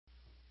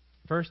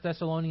First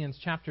Thessalonians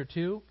chapter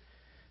 2.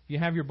 If you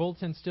have your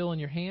bulletin still in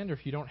your hand, or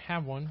if you don't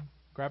have one,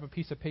 grab a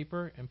piece of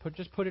paper and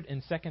just put it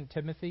in 2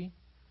 Timothy.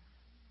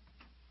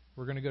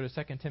 We're going to go to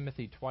 2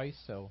 Timothy twice,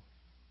 so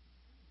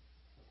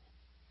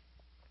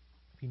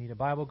if you need a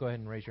Bible, go ahead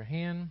and raise your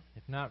hand.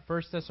 If not,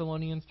 1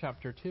 Thessalonians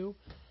chapter 2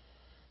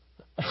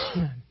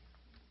 and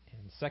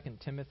 2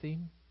 Timothy.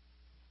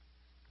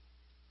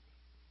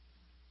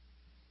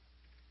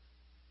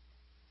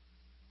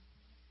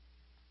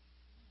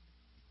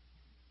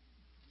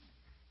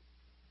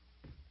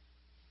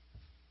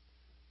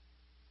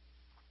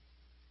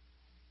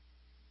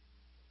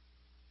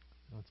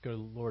 Let's go to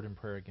the Lord in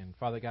prayer again.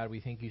 Father God, we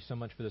thank you so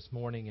much for this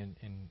morning.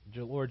 And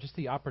Lord, just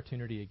the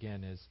opportunity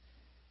again is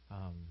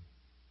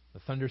the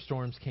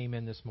thunderstorms came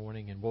in this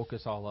morning and woke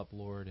us all up,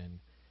 Lord. And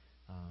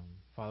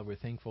Father, we're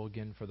thankful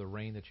again for the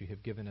rain that you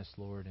have given us,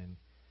 Lord. And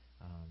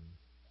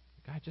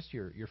God, just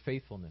your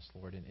faithfulness,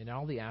 Lord, in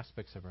all the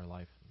aspects of our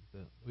life.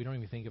 We don't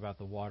even think about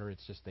the water.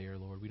 It's just there,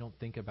 Lord. We don't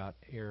think about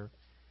air.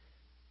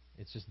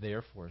 It's just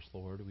there for us,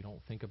 Lord. We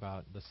don't think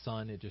about the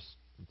sun. It's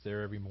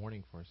there every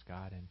morning for us,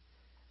 God.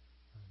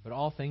 But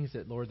all things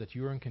that, Lord, that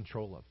you are in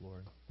control of,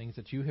 Lord, things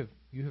that you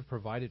have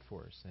provided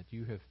for us, that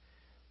you have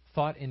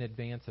thought in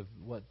advance of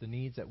what the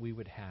needs that we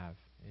would have,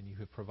 and you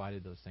have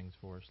provided those things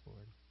for us,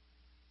 Lord.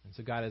 And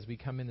so, God, as we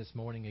come in this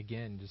morning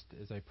again, just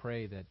as I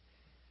pray that,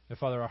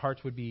 Father, our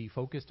hearts would be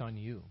focused on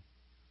you,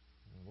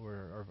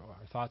 or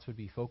our thoughts would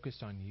be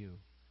focused on you,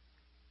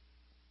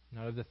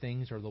 not of the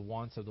things or the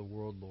wants of the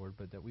world, Lord,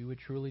 but that we would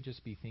truly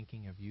just be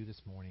thinking of you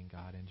this morning,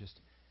 God, and just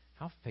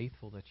how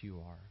faithful that you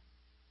are.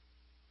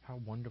 How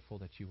wonderful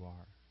that you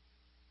are.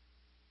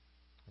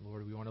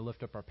 Lord, we want to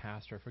lift up our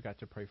pastor. I forgot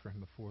to pray for him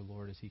before,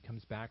 Lord, as he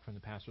comes back from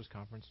the pastor's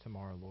conference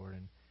tomorrow, Lord,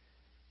 and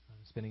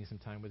spending some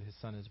time with his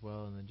son as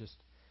well. And then just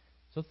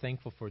so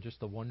thankful for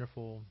just the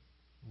wonderful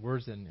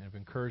words and of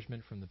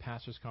encouragement from the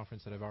pastor's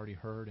conference that I've already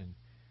heard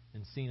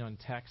and seen on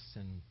texts.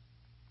 And,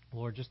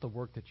 Lord, just the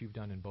work that you've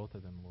done in both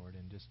of them, Lord.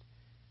 And just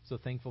so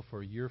thankful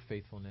for your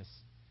faithfulness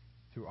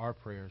through our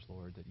prayers,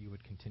 Lord, that you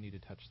would continue to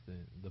touch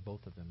the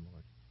both of them,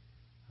 Lord.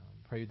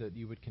 Pray that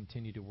you would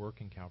continue to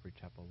work in Calvary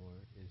Chapel, Lord,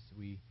 as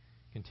we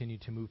continue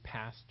to move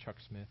past Chuck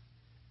Smith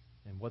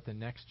and what the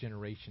next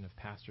generation of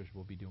pastors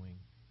will be doing.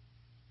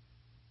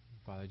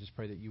 Father, I just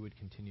pray that you would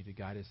continue to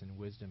guide us in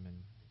wisdom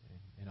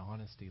and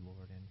honesty,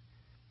 Lord.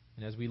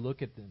 And as we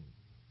look at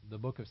the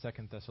book of 2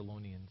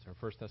 Thessalonians or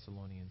 1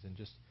 Thessalonians and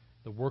just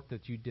the work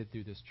that you did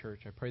through this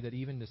church, I pray that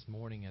even this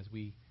morning as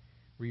we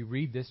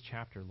reread this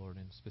chapter, Lord,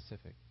 in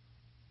specific,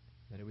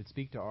 that it would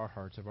speak to our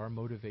hearts of our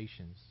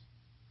motivations,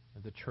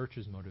 of the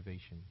church's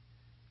motivation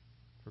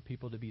for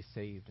people to be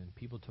saved and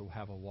people to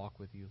have a walk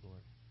with you,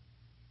 Lord.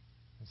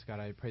 And so, God,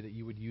 I pray that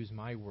you would use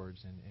my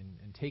words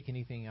and take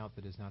anything out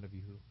that is not of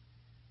you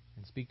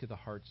and speak to the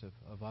hearts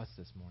of us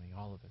this morning,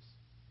 all of us.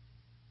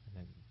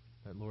 And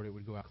that, Lord, it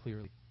would go out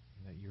clearly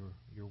and that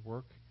your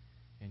work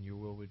and your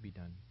will would be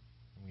done.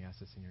 And we ask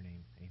this in your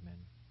name.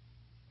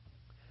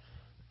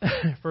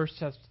 Amen. 1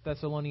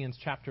 Thessalonians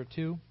chapter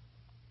 2,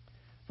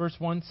 verse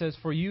 1 says,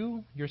 "For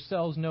you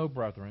yourselves know,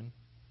 brethren,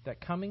 that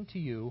coming to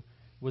you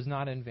was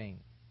not in vain.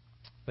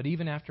 But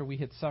even after we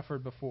had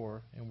suffered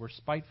before and were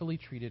spitefully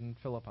treated in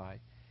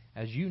Philippi,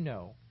 as you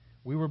know,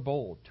 we were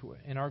bold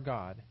in our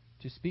God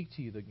to speak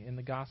to you in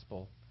the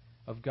gospel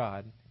of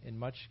God in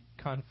much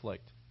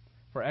conflict.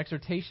 For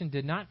exhortation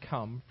did not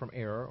come from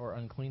error or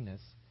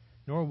uncleanness,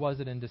 nor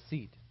was it in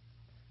deceit.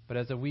 But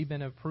as we've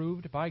been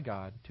approved by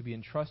God to be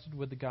entrusted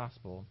with the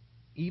gospel,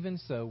 even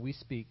so we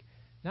speak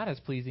not as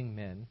pleasing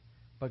men,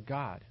 but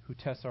God who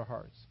tests our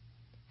hearts.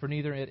 For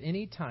neither at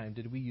any time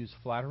did we use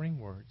flattering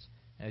words,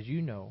 as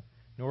you know,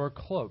 nor a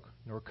cloak,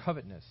 nor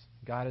covetousness,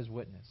 God is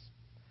witness.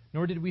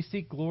 Nor did we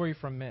seek glory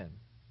from men,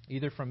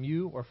 either from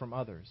you or from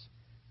others,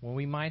 when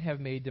we might have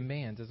made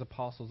demands as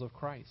apostles of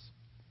Christ.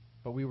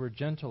 But we were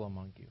gentle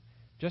among you,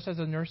 just as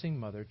a nursing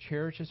mother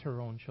cherishes her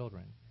own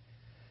children.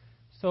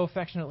 So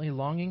affectionately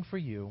longing for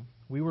you,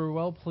 we were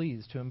well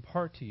pleased to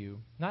impart to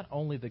you not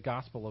only the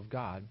gospel of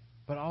God,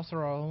 but also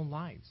our own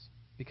lives,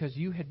 because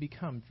you had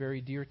become very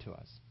dear to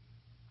us.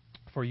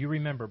 For you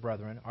remember,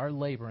 brethren, our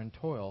labor and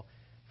toil,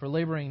 for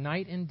laboring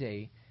night and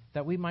day,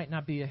 that we might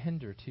not be a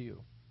hinder to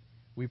you.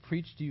 We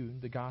preached you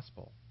the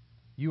gospel.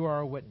 You are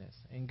a witness,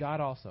 and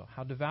God also,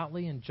 how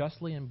devoutly and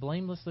justly and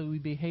blamelessly we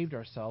behaved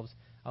ourselves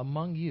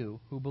among you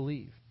who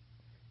believe.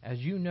 As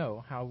you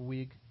know how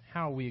we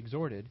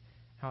exhorted,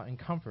 how and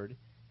comforted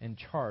and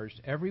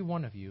charged every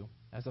one of you,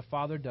 as a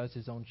father does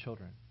his own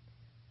children,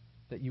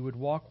 that you would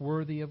walk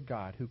worthy of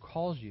God, who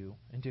calls you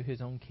into his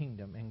own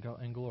kingdom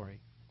and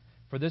glory.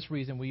 For this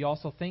reason we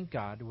also thank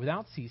God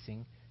without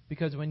ceasing,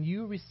 because when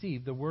you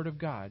received the word of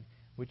God,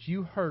 which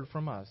you heard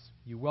from us,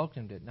 you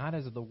welcomed it not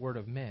as the word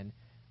of men,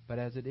 but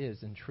as it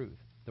is in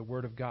truth, the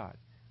word of God,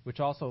 which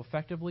also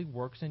effectively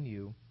works in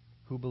you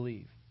who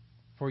believe.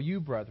 For you,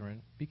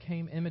 brethren,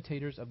 became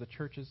imitators of the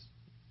churches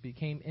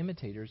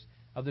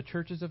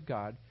of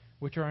God,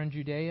 which are in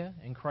Judea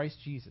in Christ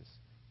Jesus.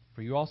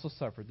 For you also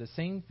suffered the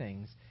same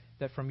things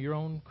that from your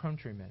own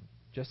countrymen,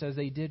 just as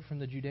they did from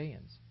the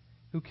Judeans,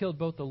 who killed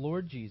both the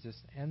Lord Jesus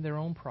and their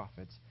own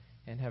prophets,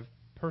 and have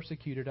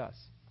persecuted us.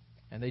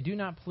 And they do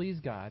not please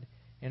God,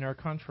 and are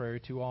contrary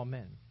to all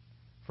men,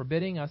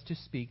 forbidding us to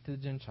speak to the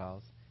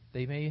Gentiles.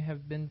 They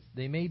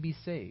may be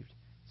saved,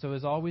 so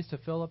as always to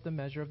fill up the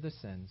measure of the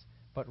sins,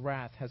 but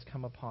wrath has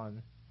come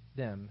upon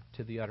them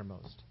to the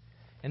uttermost.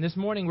 And this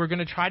morning we're going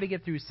to try to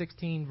get through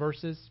 16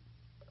 verses.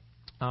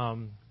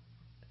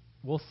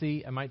 We'll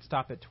see. I might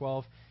stop at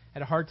 12. I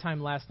had a hard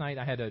time last night.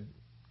 I had a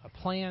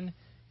plan,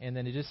 and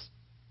then it just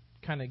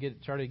kind of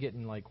started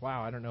getting like,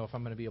 wow, I don't know if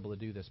I'm going to be able to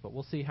do this, but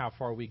we'll see how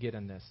far we get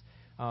in this.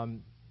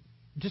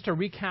 Just a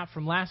recap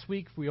from last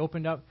week, we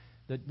opened up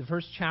the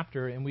first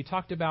chapter, and we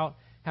talked about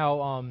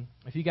how,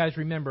 if you guys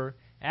remember,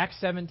 Acts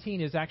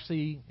 17 is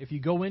actually, if you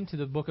go into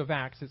the book of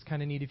Acts, it's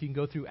kind of neat if you can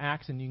go through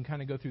Acts and you can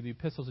kind of go through the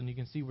epistles and you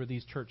can see where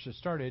these churches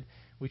started.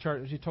 We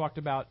talked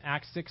about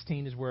Acts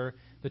 16 is where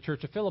the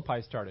church of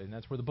Philippi started, and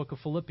that's where the book of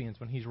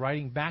Philippians, when he's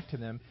writing back to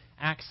them,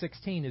 Acts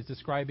 16 is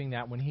describing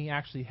that when he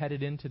actually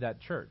headed into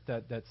that church,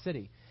 that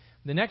city.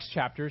 The next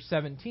chapter,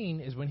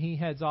 17, is when he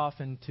heads off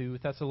into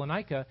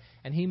Thessalonica,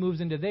 and he moves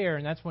into there,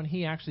 and that's when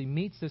he actually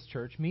meets this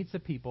church, meets the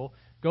people,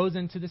 goes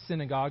into the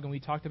synagogue, and we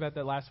talked about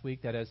that last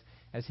week, that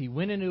as he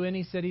went into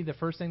any city, the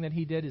first thing that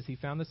he did is he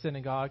found the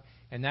synagogue,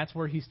 and that's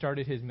where he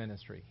started his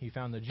ministry. He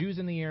found the Jews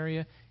in the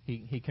area.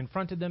 He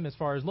confronted them as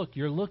far as, look,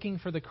 you're looking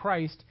for the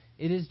Christ.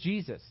 It is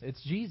Jesus.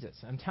 It's Jesus.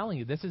 I'm telling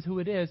you, this is who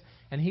it is,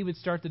 and he would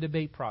start the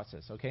debate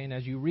process, okay? And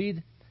as you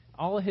read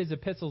all of his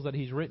epistles that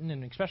he's written,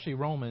 and especially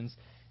Romans,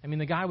 I mean,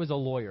 the guy was a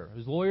lawyer. He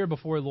was a lawyer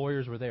before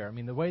lawyers were there. I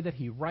mean, the way that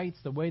he writes,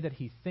 the way that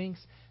he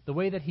thinks, the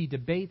way that he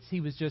debates,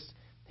 he was just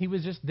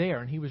there,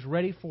 and he was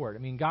ready for it. I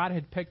mean, God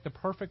had picked the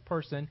perfect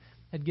person,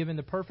 had given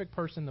the perfect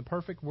person the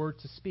perfect word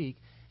to speak,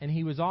 and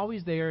he was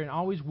always there and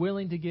always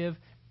willing to give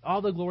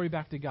all the glory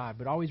back to God,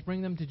 but always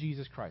bring them to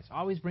Jesus Christ.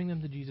 Always bring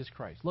them to Jesus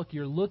Christ. Look,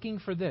 you're looking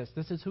for this.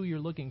 This is who you're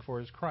looking for,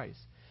 is Christ.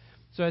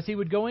 So as he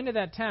would go into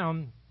that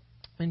town,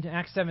 into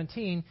Acts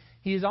 17,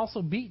 he is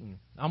also beaten.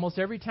 Almost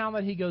every town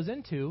that he goes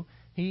into,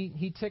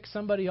 he ticks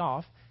somebody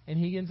off, and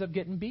he ends up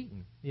getting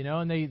beaten. You know,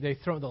 and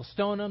they'll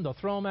stone him, they'll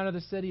throw him out of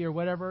the city or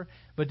whatever.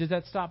 But does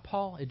that stop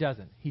Paul? It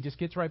doesn't. He just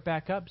gets right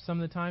back up. Some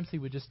of the times he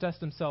would just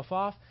dust himself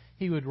off.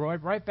 He would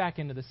ride right back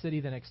into the city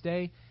the next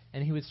day,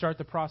 and he would start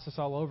the process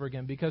all over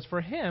again. Because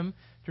for him,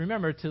 to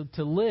remember,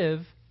 to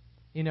live,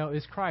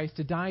 is Christ.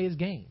 To die is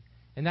gain.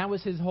 And that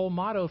was his whole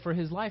motto for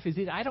his life. Is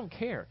I don't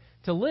care.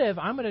 To live,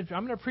 I'm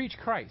gonna preach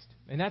Christ,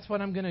 and that's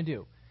what I'm gonna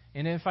do.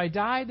 And if I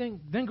die,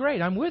 then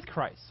great, I'm with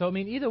Christ. So, I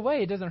mean, either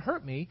way, it doesn't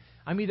hurt me.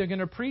 I'm either going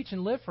to preach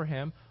and live for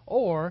Him,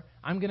 or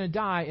I'm going to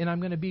die and I'm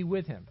going to be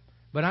with Him.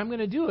 But I'm going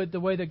to do it the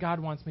way that God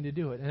wants me to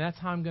do it, and that's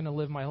how I'm going to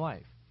live my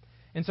life.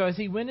 And so as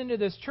he went into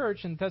this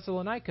church in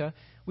Thessalonica,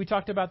 we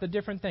talked about the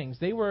different things.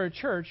 They were a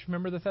church,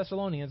 remember the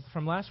Thessalonians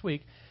from last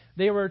week,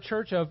 they were a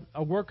church of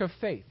a work of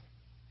faith.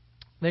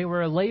 They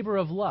were a labor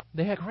of love.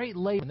 They had great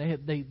labor.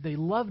 They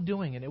loved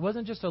doing it. It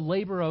wasn't just a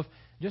labor of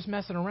just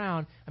messing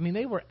around. I mean,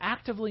 they were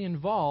actively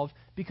involved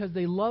because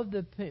they loved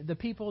the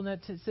people in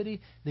that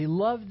city. They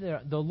loved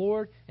the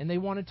Lord, and they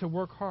wanted to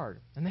work hard.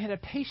 And they had a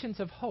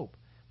patience of hope.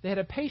 They had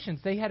a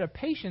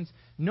patience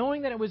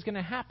knowing that it was going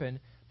to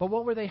happen, but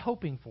what were they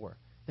hoping for?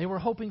 They were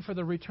hoping for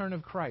the return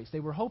of Christ. They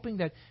were hoping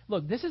that,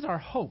 look, this is our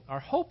hope. Our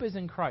hope is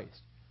in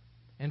Christ.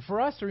 And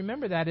for us to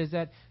remember that is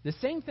that the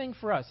same thing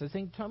for us. I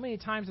think so many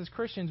times as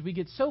Christians we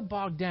get so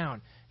bogged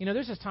down.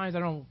 There's just times I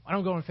don't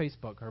go on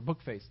Facebook or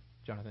Bookface,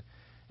 Jonathan,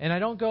 and I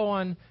don't go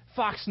on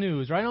Fox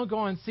News or I don't go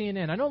on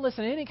CNN. I don't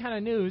listen to any kind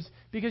of news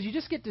because you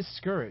just get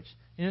discouraged.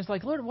 And it's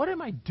like, Lord, what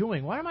am I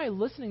doing? Why am I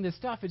listening to this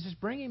stuff? It's just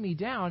bringing me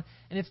down,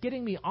 and it's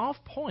getting me off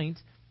point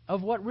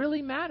of what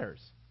really matters.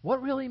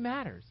 What really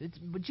matters?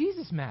 But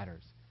Jesus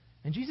matters,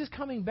 and Jesus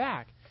coming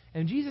back.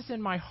 And Jesus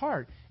in my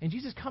heart, and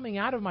Jesus coming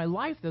out of my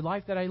life, the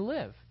life that I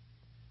live.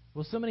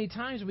 Well, so many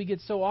times we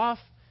get so off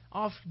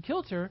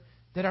kilter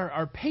that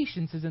our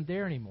patience isn't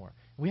there anymore.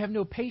 We have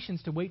no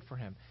patience to wait for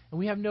Him. And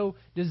we have no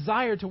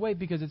desire to wait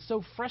because it's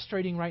so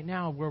frustrating right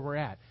now where we're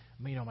at.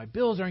 My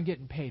bills aren't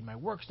getting paid. My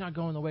work's not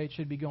going the way it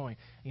should be going.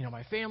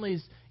 My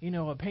family's,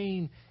 a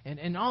pain,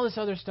 and all this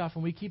other stuff.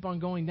 And we keep on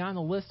going down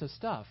the list of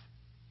stuff.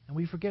 And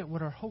we forget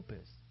what our hope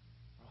is.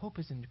 Our hope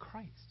is in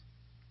Christ.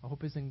 Our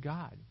hope is in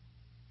God.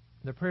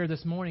 The prayer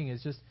this morning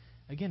is just,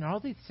 again, all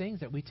these things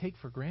that we take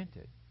for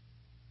granted.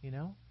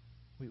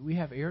 We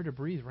have air to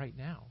breathe right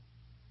now.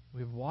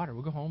 We have water.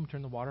 We'll go home,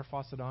 turn the water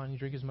faucet on, you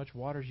drink as much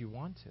water as you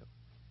want to.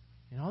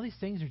 And all these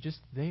things are just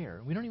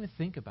there. We don't even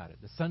think about it.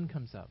 The sun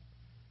comes up.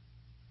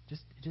 It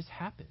just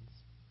happens.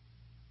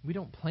 We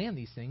don't plan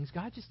these things.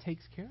 God just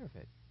takes care of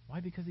it. Why?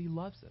 Because He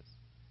loves us.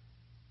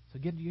 So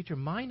get your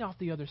mind off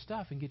the other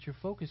stuff and get your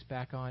focus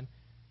back on,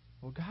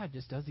 well, God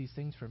just does these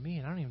things for me,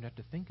 and I don't even have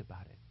to think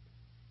about it.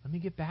 Let me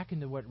get back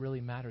into what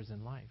really matters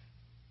in life.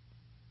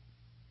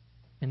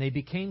 And they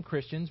became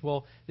Christians.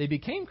 Well, they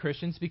became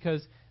Christians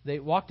because they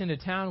walked into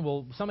town.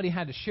 Well, somebody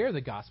had to share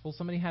the gospel.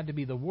 Somebody had to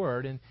be the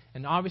Word.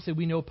 And obviously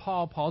we know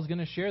Paul. Paul's going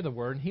to share the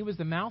Word. And he was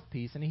the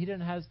mouthpiece, and he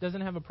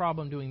doesn't have a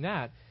problem doing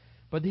that.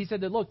 But he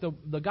said that, look,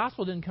 the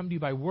gospel didn't come to you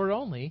by word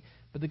only,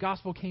 but the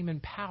gospel came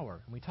in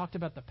power. And we talked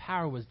about the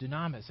power was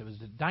dunamis. It was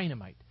the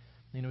dynamite.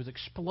 It was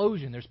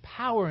explosion. There's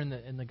power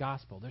in the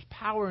gospel. There's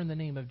power in the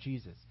name of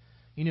Jesus.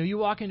 You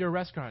walk into a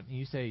restaurant and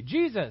you say,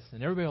 Jesus,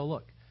 and everybody will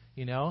look.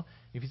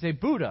 If you say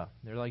Buddha,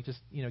 they're like just,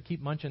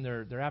 keep munching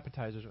their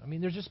appetizers.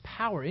 There's just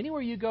power.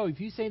 Anywhere you go, if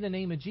you say the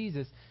name of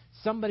Jesus,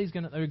 they're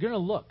going to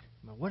look.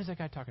 What is that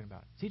guy talking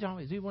about?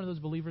 Is he one of those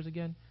believers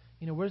again?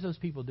 Where's those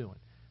people doing?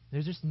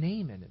 There's just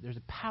name in it. There's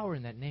a power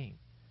in that name.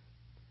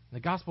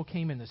 The gospel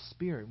came in the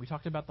Spirit. We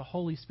talked about the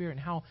Holy Spirit and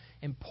how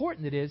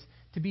important it is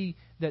to be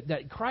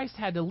that Christ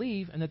had to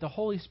leave and that the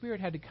Holy Spirit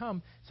had to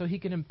come so he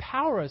can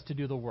empower us to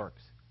do the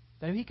works.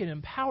 That he can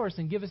empower us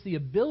and give us the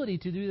ability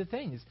to do the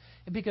things.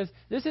 Because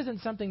this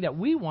isn't something that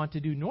we want to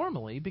do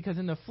normally, because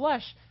in the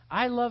flesh,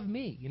 I love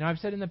me. I've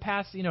said in the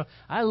past,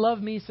 I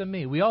love me some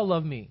me. We all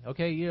love me,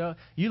 okay?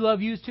 You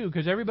love you too,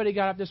 because everybody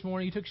got up this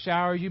morning, you took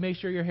showers, you made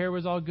sure your hair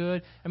was all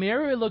good.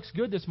 Everybody looks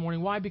good this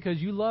morning. Why?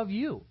 Because you love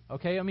you,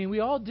 okay?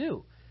 We all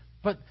do.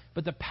 But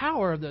the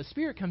power of the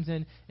Spirit comes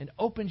in and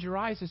opens your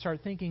eyes to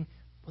start thinking,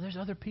 well, there's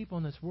other people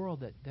in this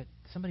world that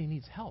somebody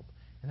needs help.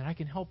 And that I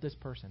can help this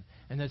person.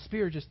 And the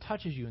Spirit just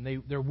touches you.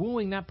 And they're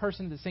wooing that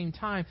person at the same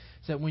time,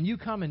 so that when you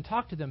come and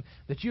talk to them,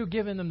 that you're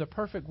giving them the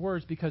perfect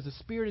words because the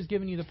Spirit is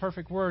giving you the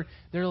perfect word.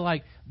 They're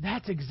like,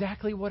 that's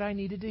exactly what I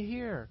needed to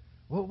hear.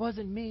 Well, it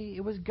wasn't me.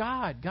 It was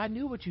God. God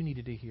knew what you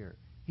needed to hear.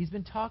 He's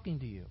been talking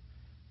to you.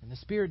 And the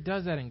Spirit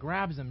does that and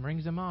grabs them,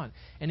 brings them on.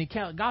 And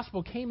the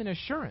gospel came in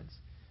assurance.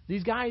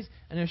 These guys,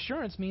 an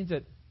assurance means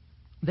that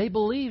they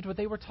believed what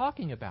they were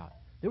talking about.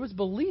 There was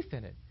belief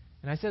in it.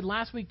 And I said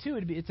last week, too,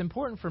 it's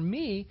important for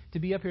me to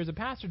be up here as a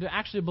pastor to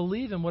actually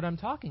believe in what I'm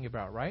talking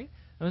about, right?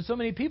 And there's so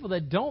many people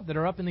that don't, that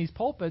are up in these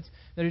pulpits,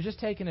 that are just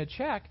taking a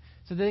check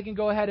so that they can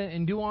go ahead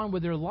and do on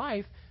with their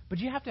life. But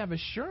you have to have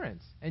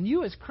assurance. And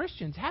you as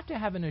Christians have to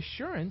have an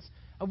assurance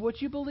of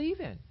what you believe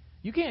in.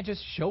 You can't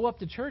just show up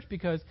to church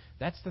because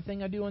that's the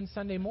thing I do on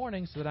Sunday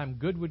morning so that I'm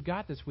good with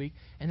God this week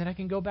and then I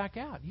can go back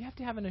out. You have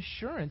to have an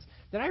assurance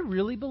that I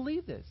really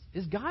believe this.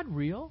 Is God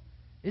real?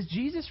 Is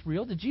Jesus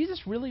real? Did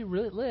Jesus really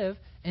live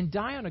and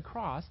die on a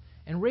cross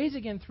and raise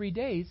again 3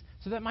 days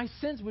so that my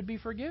sins would be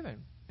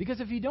forgiven? Because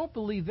if you don't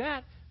believe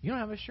that, you don't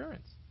have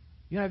assurance.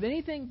 You don't have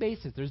anything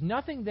basis. There's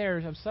nothing there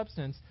of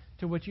substance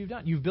to what you've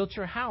done. You've built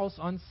your house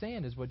on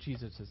sand, is what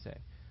Jesus would say.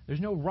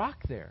 There's no rock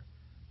there.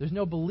 There's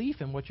no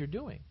belief in what you're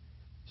doing.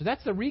 So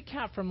that's the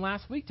recap from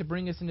last week to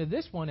bring us into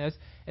this one as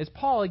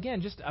Paul,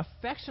 again, just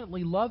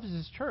affectionately loves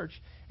his church.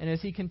 And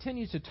as he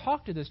continues to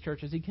talk to this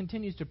church, as he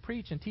continues to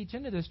preach and teach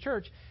into this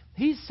church,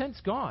 he's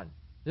since gone.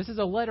 This is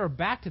a letter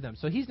back to them.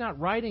 So he's not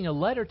writing a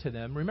letter to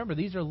them. Remember,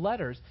 these are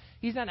letters.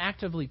 He's not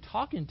actively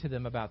talking to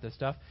them about this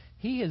stuff.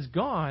 He has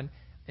gone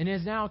and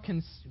is now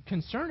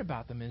concerned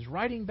about them and is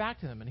writing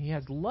back to them. And he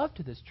has love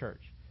to this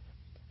church.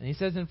 And he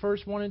says in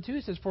verse 1 and 2,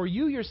 he says, "For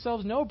you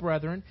yourselves know,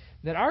 brethren,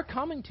 that our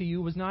coming to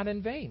you was not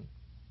in vain.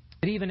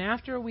 But even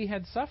after we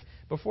had suffered,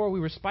 before we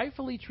were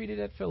spitefully treated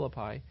at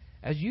Philippi,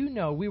 as you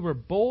know, we were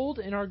bold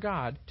in our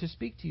God to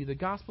speak to you the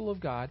gospel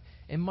of God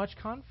in much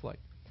conflict."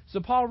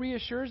 So Paul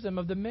reassures them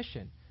of the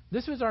mission.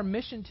 This was our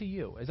mission to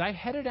you. As I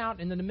headed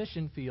out into the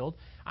mission field,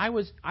 it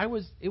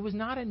was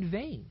not in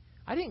vain.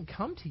 I didn't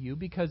come to you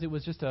because it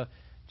was just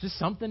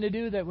something to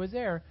do that was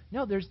there.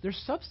 No,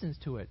 there's substance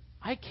to it.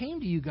 I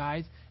came to you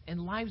guys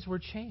and lives were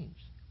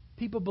changed.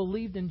 People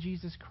believed in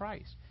Jesus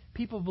Christ.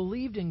 People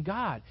believed in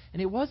God.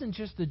 And it wasn't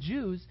just the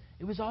Jews,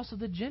 it was also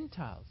the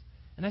Gentiles.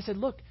 And I said,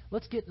 look,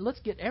 let's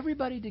get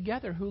everybody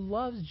together who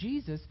loves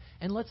Jesus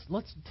and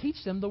let's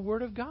teach them the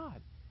Word of God.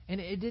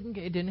 And it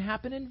didn't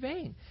happen in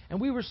vain.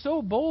 And we were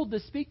so bold to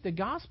speak the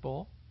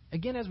gospel.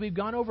 Again, as we've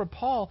gone over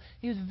Paul,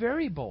 he was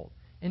very bold.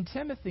 And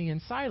Timothy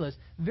and Silas,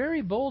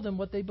 very bold in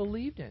what they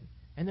believed in.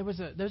 And there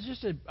was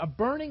just a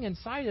burning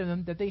inside of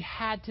them that they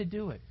had to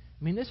do it.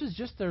 This was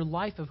just their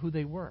life of who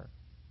they were.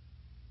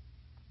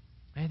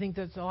 I think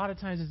that's a lot of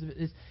times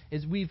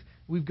is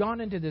we've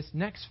gone into this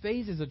next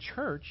phase as a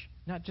church,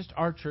 not just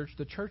our church,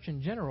 the church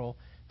in general,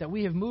 that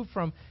we have moved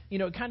from,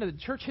 kind of the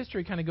church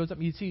history kind of goes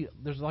up. You see,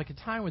 there's like a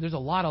time where there's a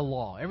lot of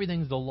law.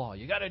 Everything's the law.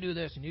 You got to do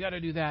this and you got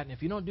to do that. And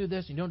if you don't do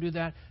this and you don't do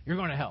that, you're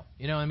going to hell.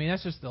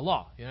 That's just the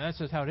law. That's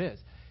just how it is.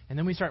 And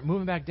then we start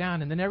moving back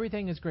down and then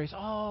everything is grace.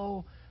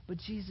 Oh, but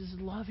Jesus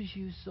loves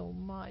you so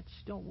much.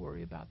 Don't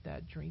worry about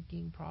that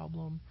drinking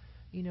problem.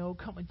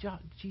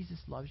 Jesus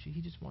loves you.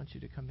 He just wants you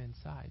to come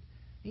inside.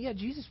 Yeah,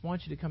 Jesus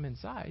wants you to come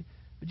inside,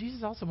 but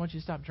Jesus also wants you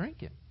to stop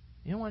drinking.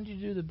 He didn't want you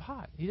to do the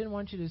pot. He didn't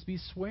want you to be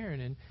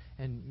swearing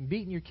and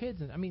beating your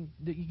kids.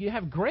 You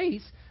have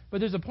grace, but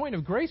there's a point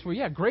of grace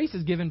where, grace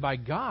is given by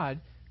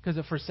God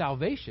for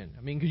salvation.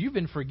 Because you've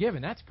been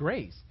forgiven. That's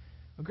grace.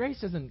 But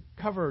grace doesn't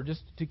cover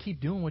just to keep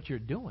doing what you're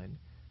doing.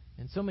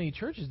 And so many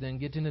churches then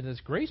get into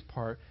this grace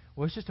part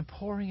where it's just a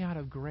pouring out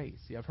of grace.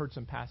 See, I've heard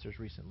some pastors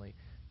recently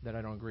that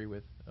I don't agree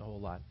with a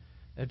whole lot.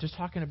 Just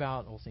talking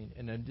about,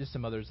 and then just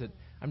some others that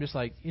I'm just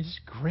like, it's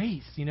just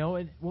grace,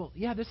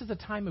 this is a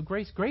time of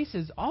grace. Grace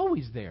is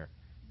always there.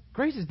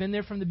 Grace has been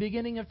there from the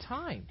beginning of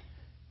time.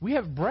 We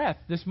have breath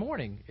this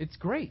morning. It's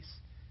grace.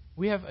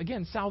 We have,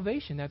 again,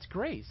 salvation. That's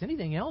grace.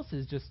 Anything else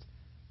is just,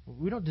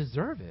 we don't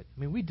deserve it. I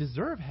mean, we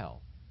deserve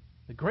hell.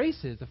 The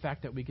grace is the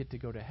fact that we get to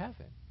go to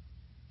heaven.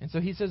 And so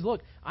he says,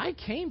 look, I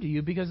came to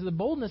you because of the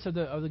boldness of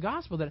the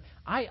gospel, that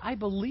I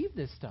believe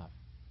this stuff.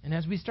 And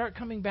as we start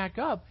coming back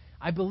up,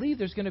 I believe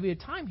there's going to be a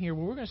time here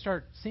where we're going to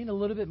start seeing a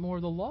little bit more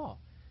of the law.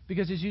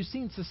 Because as you've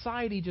seen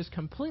society just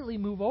completely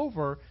move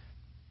over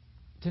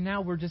to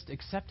now we're just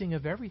accepting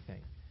of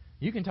everything.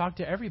 You can talk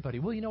to everybody.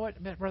 Well, you know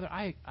what, brother,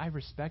 I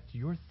respect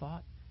your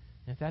thought.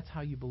 And if that's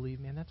how you believe,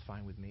 man, that's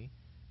fine with me.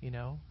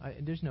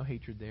 There's no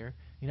hatred there.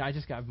 I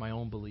just got my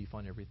own belief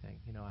on everything,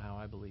 how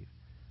I believe.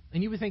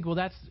 And you would think, well,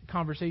 that's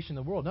conversation in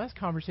the world. No, that's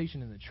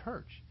conversation in the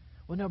church.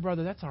 Well, no,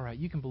 brother, that's all right.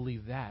 You can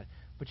believe that.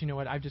 But you know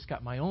what? I've just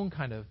got my own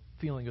kind of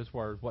feeling as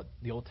far as what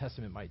the Old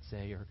Testament might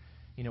say, or,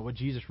 what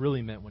Jesus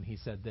really meant when he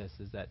said this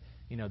is that,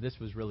 this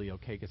was really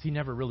okay, because he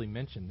never really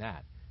mentioned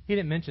that. He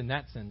didn't mention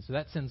that sin, so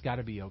that sin's got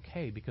to be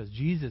okay because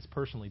Jesus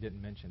personally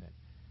didn't mention it.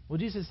 Well,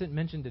 Jesus didn't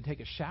mention to take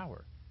a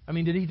shower. I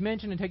mean, did he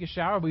mention to take a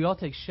shower? We all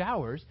take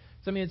showers.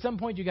 So, I mean, at some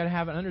point you got to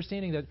have an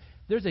understanding that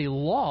there's a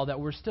law that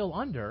we're still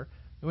under.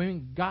 I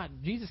mean,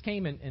 Jesus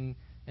came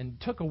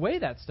and took away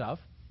that stuff,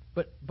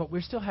 but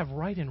we still have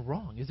right and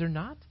wrong. Is there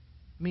not?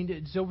 I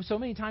mean, so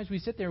many times we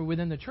sit there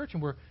within the church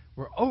and we're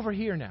over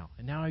here now.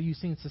 And now you've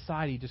seen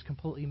society just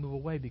completely move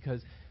away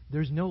because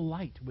there's no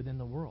light within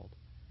the world.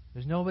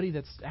 There's nobody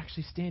that's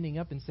actually standing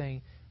up and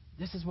saying,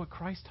 this is what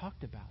Christ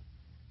talked about,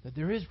 that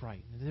there is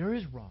right and there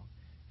is wrong,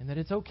 and that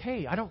it's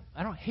okay. I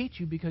don't hate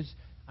you because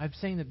I'm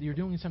saying that you're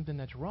doing something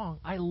that's wrong.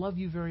 I love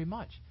you very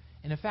much.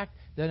 And in fact,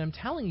 that I'm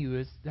telling you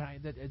is that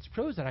it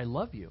shows that I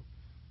love you.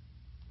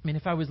 I mean,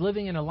 if I was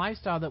living in a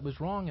lifestyle that was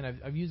wrong, and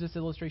I've used this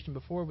illustration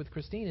before with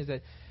Christine, is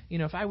that,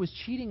 if I was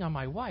cheating on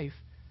my wife,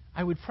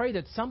 I would pray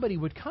that somebody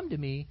would come to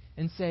me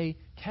and say,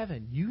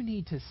 Kevin, you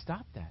need to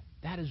stop that.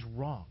 That is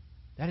wrong.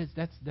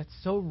 That's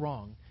so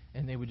wrong.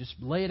 And they would just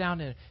lay it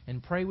out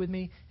and pray with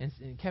me. And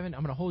Kevin,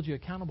 I'm going to hold you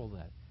accountable to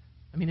that.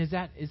 I mean, is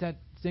that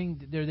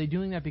saying, are they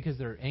doing that because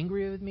they're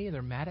angry with me and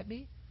they're mad at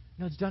me?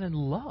 No, it's done in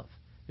love.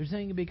 They're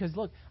saying it because,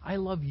 look, I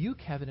love you,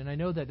 Kevin, and I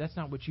know that that's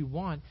not what you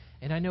want,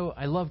 and I know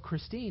I love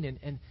Christine,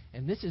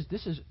 and this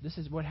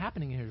is what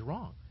happening here is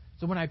wrong.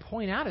 So when I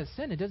point out a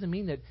sin, it doesn't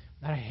mean that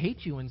I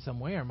hate you in some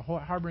way or I'm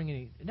harboring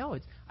any. No,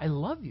 it's I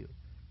love you.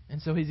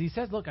 And so as he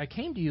says, look, I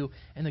came to you,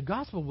 and the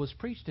gospel was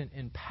preached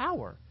in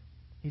power.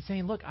 He's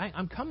saying, look,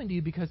 I'm coming to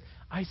you because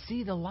I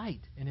see the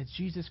light, and it's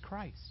Jesus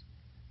Christ.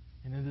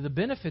 And the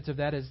benefits of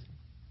that is,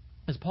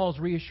 as Paul's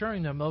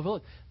reassuring them, of,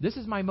 look, this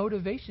is my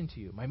motivation to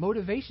you. My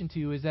motivation to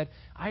you is that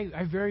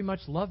I very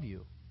much love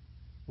you.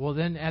 Well,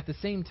 then at the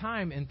same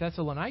time in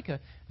Thessalonica,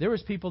 there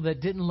was people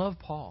that didn't love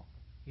Paul.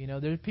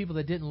 There were people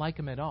that didn't like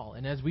him at all.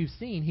 And as we've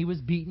seen, he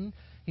was beaten.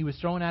 He was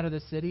thrown out of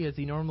the city as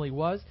he normally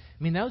was.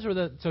 I mean,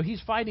 so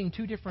he's fighting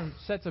two different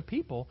sets of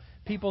people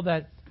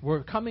that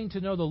were coming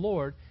to know the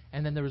Lord,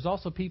 and then there was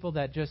also people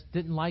that just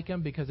didn't like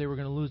him because they were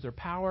going to lose their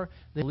power.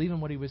 They believed in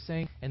what he was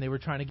saying, and they were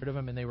trying to get rid of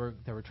him, and they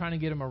were trying to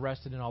get him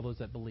arrested, and all those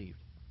that believed.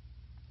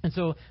 And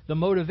so the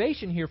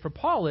motivation here for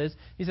Paul is,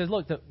 he says,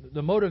 look,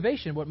 the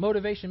motivation, what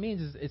motivation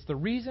means is it's the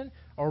reason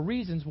or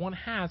reasons one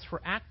has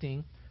for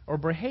acting or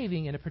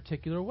behaving in a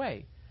particular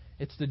way.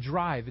 It's the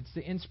drive. It's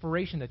the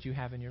inspiration that you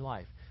have in your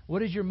life.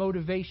 What is your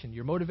motivation?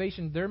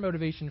 Their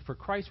motivation for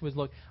Christ was,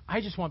 look, I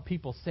just want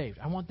people saved.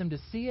 I want them to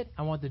see it.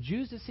 I want the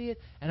Jews to see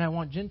it. And I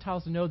want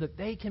Gentiles to know that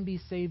they can be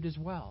saved as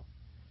well.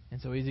 And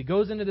so as he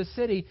goes into the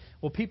city,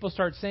 well, people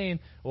start saying,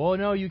 oh,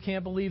 no, you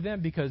can't believe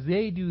them because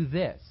they do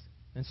this.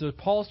 And so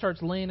Paul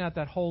starts laying out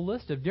that whole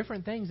list of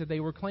different things that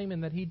they were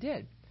claiming that he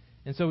did.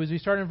 And so as we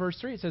start in verse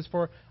 3, it says,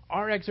 for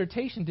our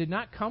exhortation did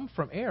not come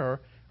from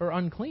error or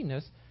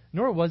uncleanness,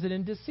 nor was it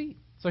in deceit.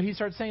 So he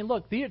starts saying,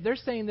 look, they're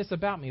saying this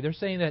about me. They're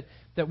saying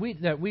that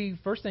we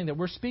first thing, that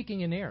we're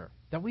speaking in error,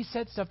 that we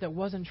said stuff that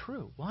wasn't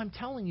true. Well, I'm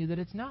telling you that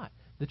it's not.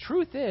 The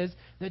truth is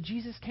that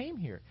Jesus came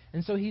here.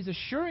 And so he's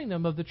assuring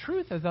them of the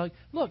truth. As like,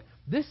 look,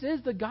 this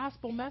is the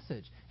gospel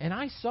message. And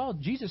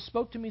Jesus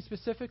spoke to me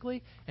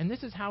specifically, and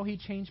this is how he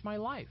changed my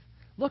life.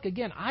 Look,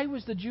 again, I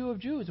was the Jew of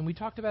Jews. And we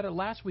talked about it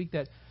last week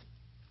and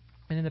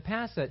in the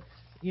past that,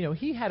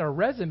 he had a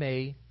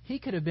resume. He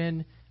could have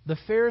been the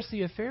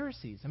Pharisee of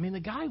Pharisees. I mean, the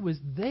guy was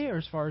there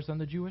as far as on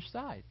the Jewish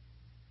side.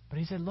 But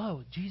he said,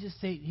 lo, Jesus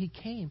said he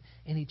came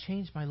and he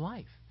changed my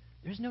life.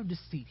 There's no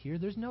deceit here.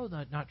 There's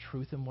not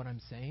truth in what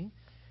I'm saying.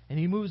 And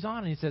he moves on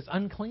and he says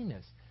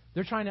uncleanness.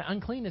 They're trying to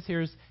uncleanness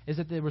here is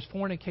that there was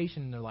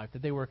fornication in their life,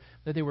 that they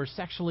were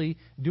sexually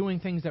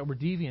doing things that were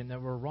deviant,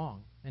 that were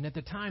wrong. And at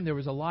the time there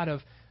was a lot of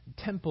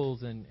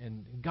temples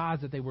and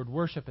gods that they would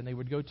worship, and they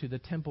would go to the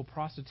temple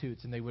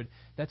prostitutes, and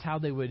that's how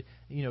they would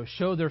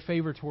show their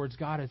favor towards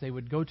God, as they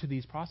would go to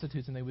these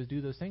prostitutes and they would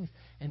do those things.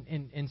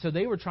 And so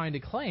they were trying to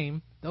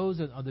claim, those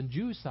on the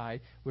Jew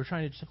side were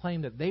trying to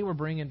claim that they were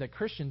bringing the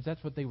Christians,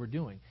 that's what they were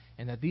doing,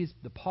 and that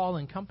the Paul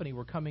and company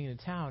were coming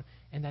into town,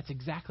 and that's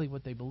exactly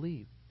what they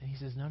believed. And he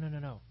says, no.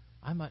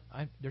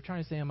 They're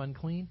trying to say I'm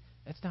unclean.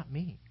 That's not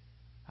me.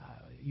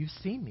 You've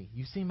seen me.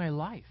 You've seen my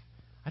life.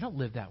 I don't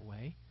live that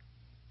way.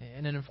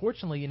 And then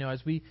unfortunately,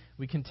 as we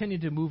continue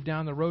to move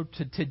down the road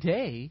to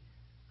today,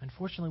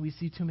 unfortunately we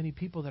see too many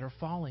people that are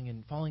falling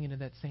into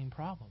that same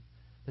problem.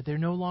 That they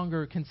no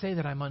longer can say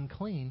that I'm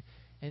unclean.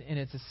 And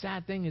it's a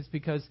sad thing is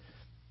because,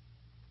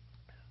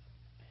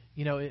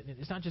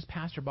 it's not just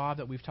Pastor Bob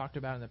that we've talked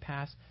about in the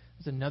past.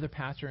 There's another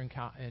pastor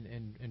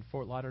in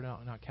Fort Lauderdale,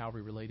 not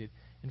Calvary related,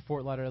 in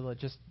Fort Lauderdale that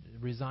just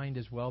resigned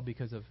as well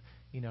because of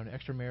an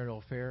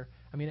extramarital affair.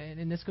 I mean,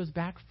 and this goes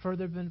back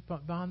further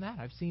beyond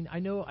that. I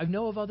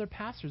know of other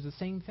pastors the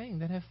same thing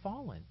that have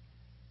fallen.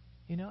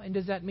 And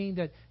does that mean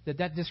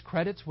that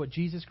discredits what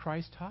Jesus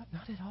Christ taught?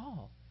 Not at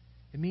all.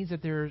 It means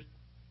that they're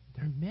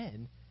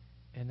men,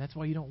 and that's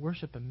why you don't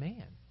worship a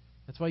man.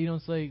 That's why you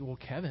don't say, well,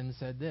 Kevin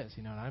said this,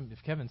 and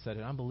if Kevin said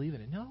it, I'm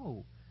believing it.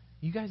 No,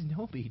 you guys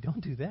know me.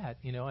 Don't do that.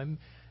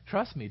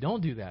 Trust me.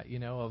 Don't do that.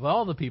 Of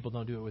all the people,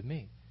 don't do it with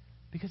me,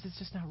 because it's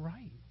just not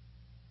right.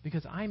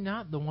 Because I'm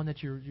not the one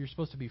that you're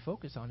supposed to be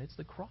focused on. It's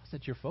the cross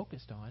that you're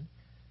focused on.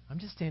 I'm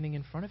just standing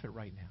in front of it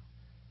right now.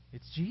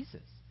 It's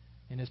Jesus.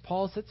 And as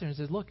Paul sits there and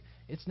says, look,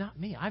 it's not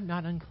me. I'm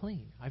not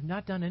unclean. I've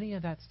not done any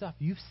of that stuff.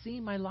 You've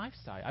seen my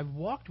lifestyle. I've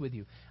walked with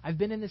you. I've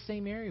been in the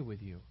same area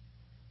with you.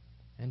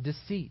 And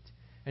deceit.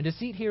 And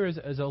deceit here is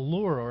a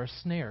lure or a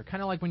snare.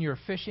 Kind of like when you're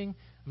fishing.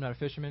 I'm not a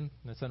fisherman.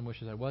 My son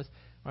wishes I was.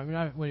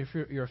 When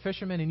you're a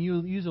fisherman and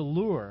you use a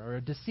lure or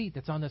a deceit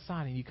that's on the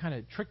side and you kind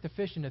of trick the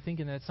fish into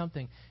thinking that it's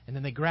something and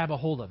then they grab a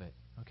hold of it.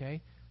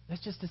 Okay?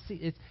 That's just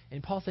deceit.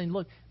 And Paul's saying,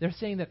 look, they're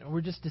saying that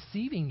we're just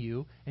deceiving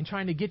you and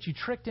trying to get you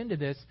tricked into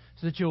this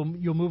so that you'll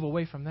move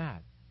away from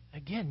that.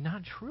 Again,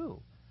 not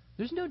true.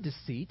 There's no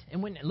deceit.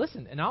 And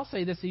listen, and I'll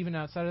say this even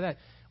outside of that.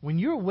 When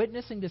you're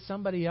witnessing to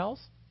somebody else,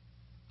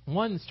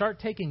 one, start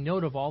taking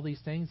note of all these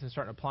things and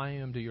start applying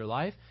them to your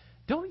life.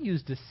 Don't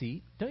use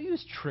deceit. Don't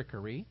use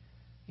trickery.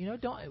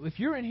 If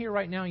you're in here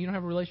right now and you don't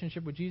have a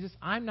relationship with Jesus,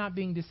 I'm not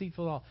being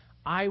deceitful at all.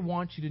 I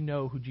want you to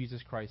know who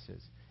Jesus Christ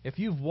is. If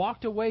you've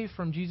walked away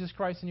from Jesus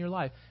Christ in your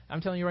life,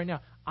 I'm telling you right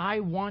now, I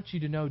want you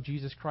to know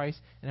Jesus Christ,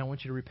 and I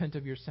want you to repent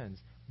of your sins.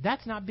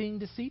 That's not being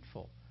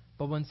deceitful.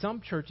 But when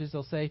some churches,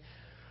 they'll say,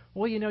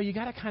 well, you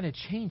got to kind of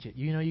change it.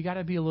 You got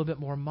to be a little bit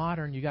more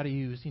modern. You got to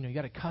use, you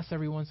got to cuss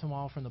every once in a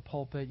while from the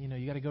pulpit.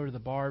 You got to go to the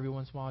bar every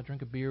once in a while,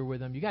 drink a beer with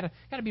them. You got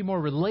to be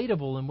more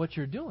relatable in what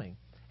you're doing.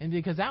 And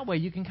because that way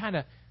you can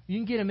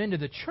get them into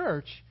the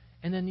church,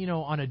 and then,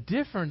 on a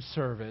different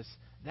service,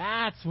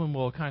 that's when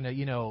we'll kind of,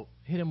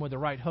 hit them with the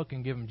right hook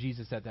and give them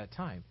Jesus at that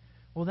time.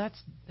 Well,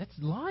 that's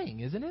lying,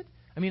 isn't it?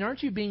 I mean,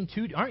 aren't you being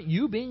two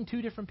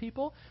different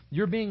people?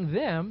 You're being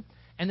them,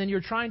 and then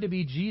you're trying to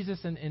be Jesus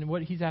and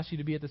what He's asked you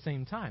to be at the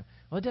same time.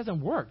 Well, it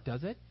doesn't work,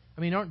 does it?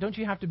 I mean, don't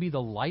you have to be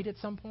the light at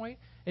some point?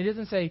 It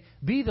doesn't say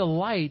be the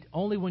light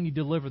only when you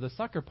deliver the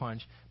sucker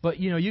punch, but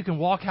you can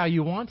walk how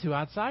you want to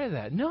outside of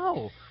that.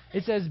 No,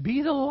 it says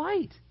be the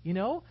light.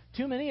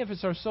 Too many of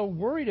us are so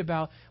worried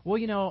about,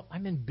 well,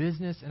 I'm in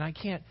business and I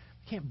can't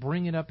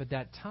bring it up at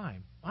that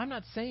time. I'm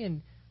not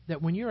saying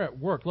that when you're at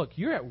work. Look,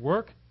 you're at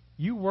work.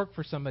 You work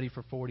for somebody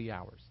for 40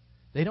 hours.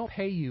 They don't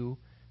pay you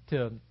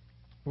to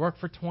work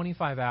for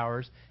 25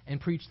 hours and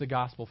preach the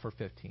gospel for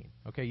 15.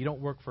 Okay, you don't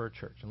work for a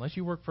church. Unless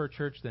you work for a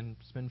church, then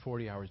spend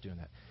 40 hours doing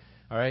that.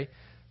 All right?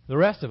 The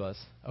rest of us,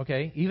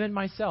 okay, even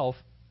myself,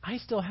 I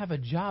still have a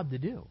job to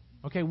do.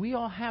 Okay, we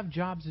all have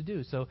jobs to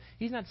do. So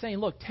he's not saying,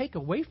 look, take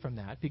away from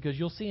that, because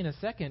you'll see in a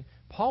second,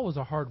 Paul was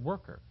a hard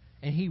worker.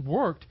 And he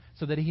worked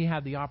so that he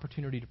had the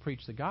opportunity to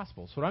preach the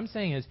gospel. So what I'm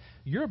saying is,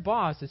 your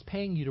boss is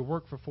paying you to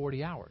work for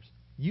 40 hours.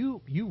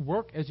 You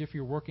work as if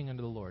you're working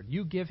under the Lord.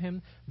 You give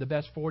him the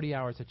best 40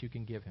 hours that you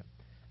can give him.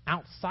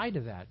 Outside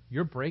of that,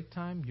 your break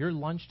time, your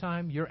lunch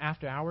time, your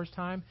after hours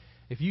time,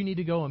 if you need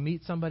to go and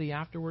meet somebody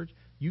afterwards,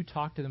 you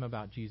talk to them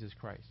about Jesus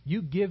Christ.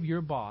 You give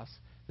your boss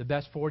the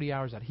best 40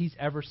 hours that he's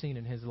ever seen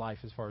in his life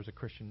as far as a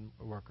Christian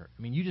worker.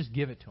 I mean, you just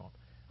give it to him.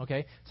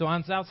 Okay? So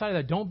outside of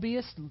that, don't be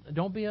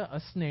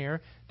a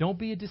snare. Don't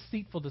be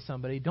deceitful to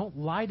somebody. Don't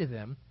lie to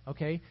them,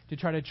 okay, to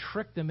try to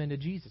trick them into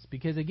Jesus.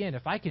 Because, again,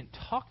 if I can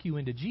talk you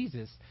into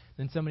Jesus,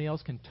 then somebody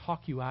else can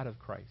talk you out of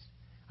Christ.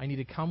 I need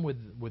to come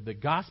with the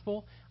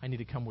gospel. I need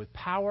to come with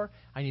power.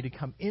 I need to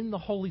come in the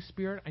Holy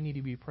Spirit. I need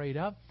to be prayed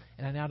up.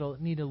 And I now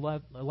need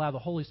to allow the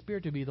Holy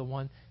Spirit to be the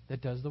one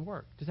that does the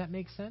work. Does that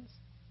make sense?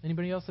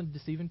 Anybody else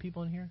deceiving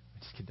people in here?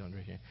 Just kidding, don't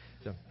right here.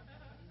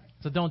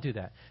 So don't do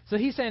that. So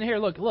he's saying here,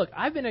 look,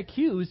 I've been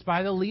accused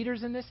by the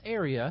leaders in this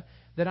area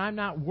that I'm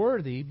not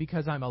worthy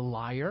because I'm a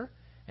liar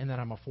and that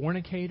I'm a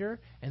fornicator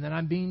and that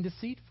I'm being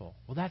deceitful.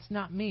 Well, that's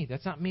not me.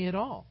 That's not me at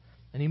all.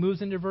 And he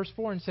moves into verse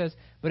 4 and says,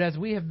 but as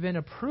we have been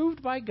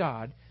approved by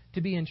God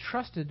to be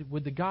entrusted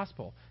with the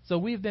gospel. So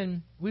we've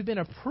been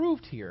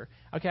approved here.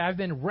 Okay, I've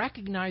been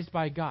recognized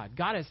by God.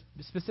 God has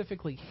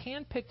specifically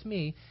handpicked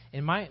me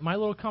in my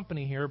little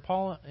company here,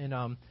 Paul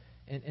and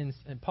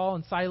Paul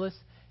and Silas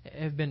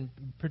have been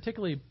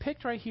particularly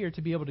picked right here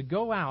to be able to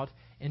go out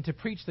and to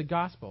preach the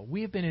gospel.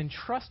 We have been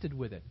entrusted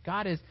with it.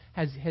 God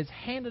has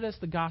handed us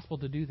the gospel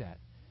to do that.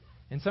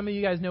 And some of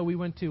you guys know we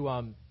went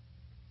to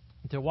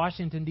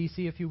Washington,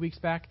 D.C. a few weeks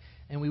back,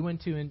 and we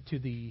went into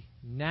the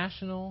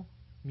National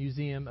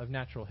Museum of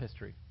Natural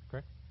History.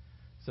 Correct?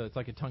 So it's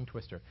like a tongue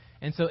twister.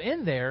 And so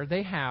in there,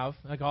 they have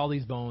like all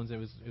these bones. It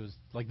was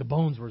like the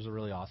bones was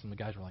really awesome. The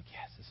guys were like,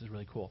 yes, this is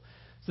really cool.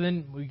 So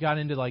then we got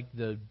into like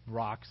the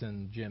rocks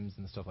and gems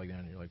and stuff like that,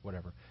 and you're like,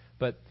 whatever.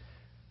 But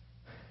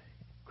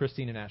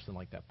Christine and Ashlyn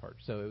liked that part.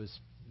 So it was,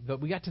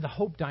 but we got to the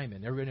Hope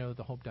Diamond. Everybody know what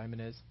the Hope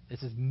Diamond is?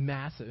 It's this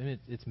massive, and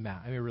it's I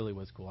mean, it really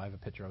was cool. I have a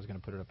picture. I was going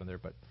to put it up on there,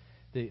 but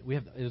it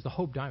was the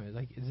Hope Diamond.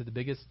 Like, is it the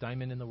biggest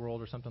diamond in the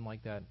world or something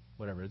like that?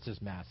 Whatever. It's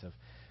just massive.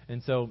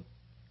 And so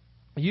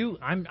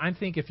I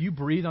think if you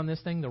breathe on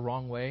this thing the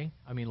wrong way,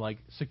 I mean, like,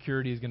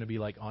 security is going to be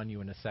like on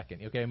you in a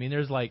second. Okay. I mean,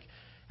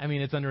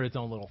 it's under its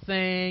own little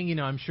thing. You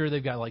know, I'm sure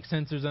they've got like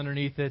sensors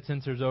underneath it,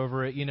 sensors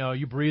over it. You know,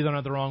 you breathe on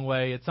it the wrong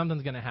way,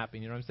 something's going to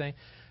happen. You know what I'm saying?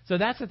 So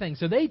that's the thing.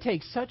 So they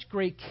take such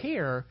great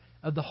care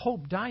of the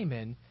Hope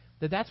Diamond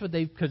that's what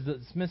because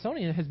the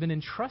Smithsonian has been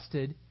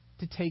entrusted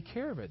to take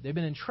care of it. They've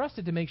been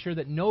entrusted to make sure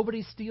that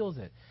nobody steals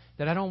it,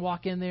 that I don't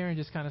walk in there and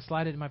just kind of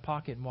slide it in my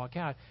pocket and walk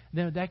out.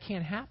 Then that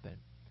can't happen.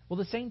 Well,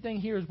 the same thing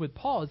here is with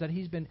Paul, is that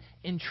he's been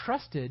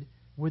entrusted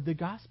with the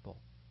gospel.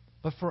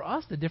 But for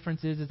us, the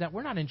difference is that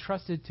we're not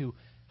entrusted to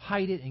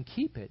hide it and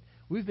keep it.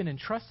 We've been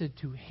entrusted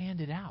to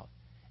hand it out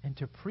and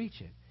to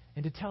preach it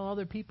and to tell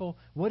other people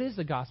what is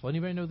the gospel.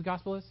 Anybody know what the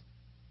gospel is?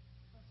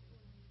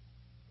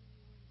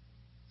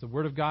 It's the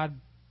Word of God.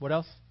 What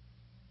else?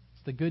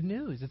 It's the good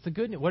news. It's the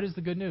good news. What is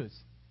the good news?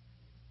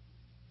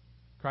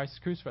 Christ is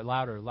crucified.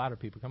 Louder,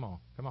 people. Come on.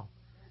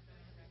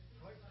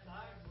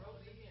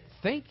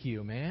 Thank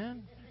you,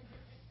 man.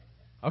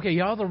 Okay,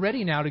 y'all are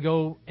ready now to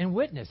go and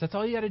witness. That's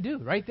all you got to do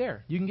right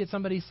there. You can get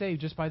somebody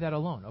saved just by that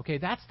alone. Okay,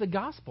 that's the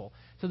gospel.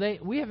 So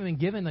we haven't been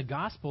given the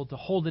gospel to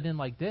hold it in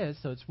like this,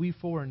 so it's we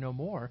four and no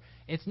more.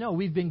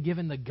 We've been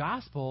given the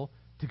gospel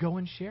to go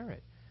and share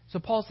it. So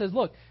Paul says,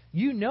 look,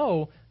 you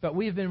know that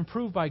we have been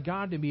approved by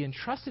God to be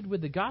entrusted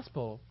with the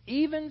gospel.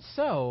 Even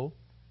so,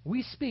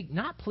 we speak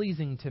not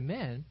pleasing to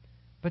men,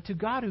 but to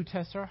God who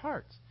tests our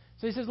hearts.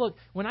 So he says, look,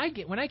 when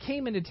I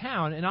came into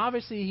town, and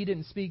obviously he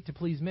didn't speak to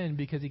please men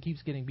because he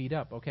keeps getting beat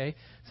up, okay?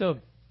 So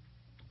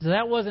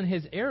that wasn't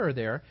his error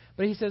there.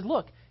 But he says,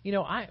 look, you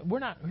know, we're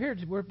not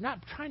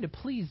trying to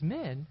please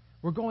men.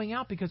 We're going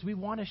out because we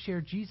want to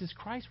share Jesus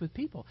Christ with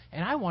people.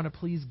 And I want to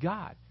please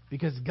God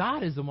because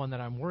God is the one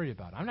that I'm worried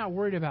about. I'm not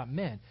worried about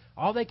men.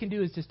 All they can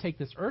do is just take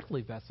this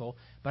earthly vessel,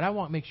 but I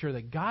want to make sure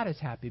that God is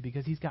happy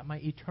because he's got my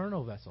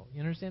eternal vessel.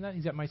 You understand that?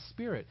 He's got my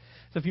spirit.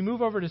 So if you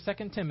move over to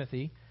 2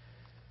 Timothy,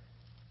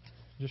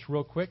 just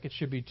real quick, it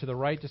should be to the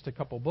right, just a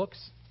couple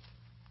books.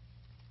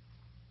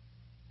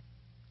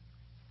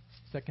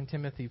 2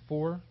 Timothy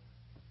 4,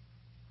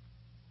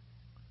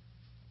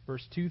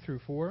 verse 2 through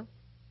 4.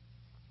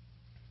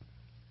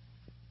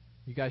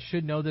 You guys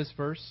should know this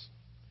verse.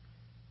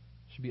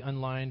 Should be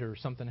unlined or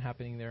something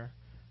happening there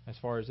as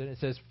far as it. It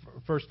says,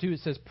 verse 2,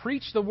 it says,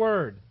 preach the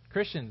word.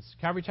 Christians,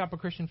 Calvary Chapel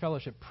Christian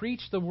Fellowship,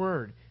 preach the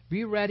word.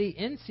 Be ready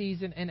in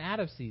season and out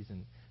of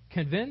season.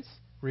 Convince,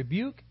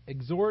 rebuke,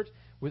 exhort,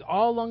 with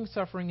all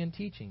long-suffering and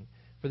teaching.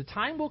 For the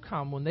time will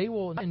come when they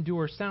will not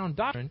endure sound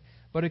doctrine,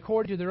 but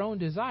according to their own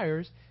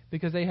desires,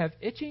 because they have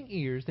itching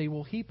ears, they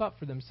will heap up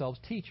for themselves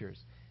teachers,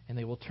 and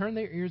they will turn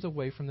their ears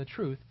away from the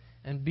truth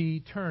and be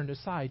turned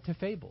aside to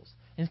fables.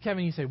 And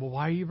Kevin, you say, well,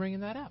 why are you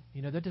bringing that up?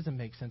 You know, that doesn't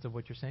make sense of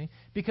what you're saying.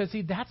 Because,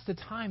 see, that's the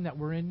time that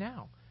we're in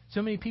now.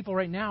 So many people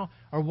right now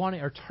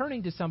are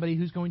turning to somebody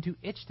who's going to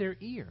itch their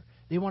ear.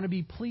 They want to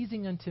be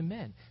pleasing unto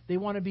men. They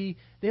don't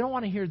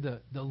want to hear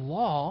the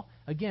law.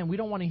 Again, we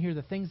don't want to hear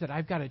the things that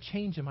I've got to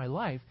change in my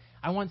life.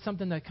 I want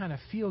something that kind of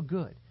feel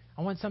good.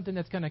 I want something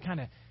that's going to kind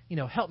of, you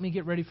know, help me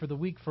get ready for the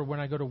week for when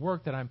I go to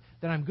work, that I'm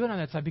good on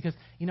that side, because,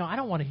 you know, I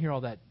don't want to hear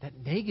all that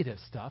negative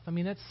stuff. I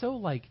mean, that's so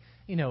like,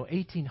 you know,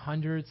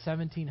 1800s,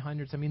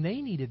 1700s. I mean,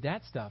 they needed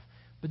that stuff.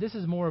 But this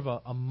is more of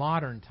a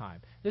modern time.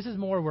 This is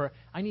more where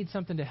I need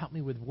something to help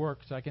me with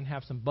work so I can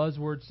have some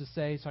buzzwords to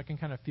say so I can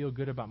kind of feel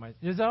good about my...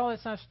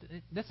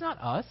 That's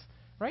not us,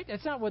 right?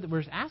 That's not what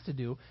we're asked to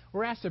do.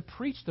 We're asked to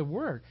preach the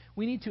word.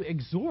 We need to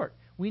exhort.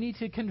 We need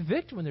to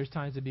convict when there's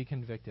times to be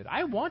convicted.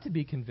 I want to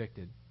be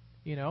convicted,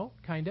 you know,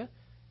 kind of,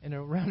 in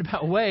a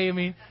roundabout way. I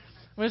mean,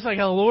 it's like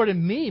a Lord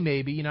in me,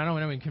 maybe. You know, I don't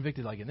want to be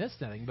convicted like in this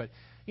setting, but...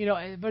 You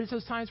know, but it's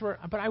those times where,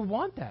 but I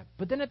want that.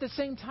 But then at the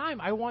same time,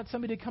 I want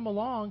somebody to come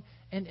along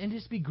and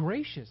just be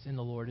gracious in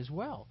the Lord as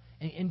well.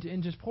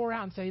 And just pour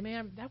out and say,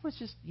 man, that was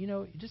just, you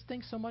know, just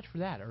thanks so much for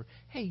that. Or,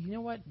 hey, you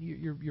know what,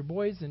 your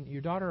boys and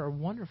your daughter are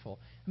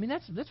wonderful. I mean,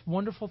 that's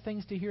wonderful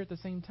things to hear at the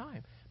same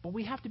time. But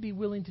we have to be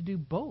willing to do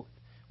both.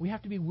 We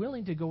have to be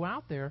willing to go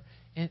out there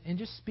and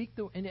just speak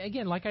and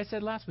again, like I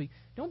said last week,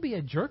 don't be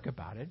a jerk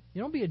about it.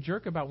 You don't be a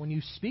jerk about when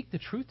you speak the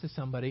truth to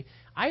somebody.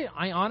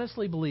 I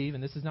honestly believe,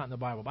 and this is not in the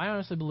Bible, but I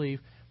honestly believe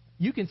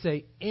you can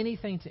say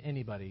anything to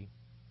anybody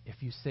if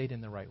you say it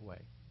in the right way.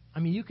 I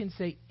mean, you can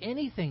say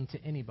anything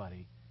to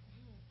anybody,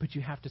 but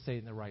you have to say it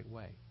in the right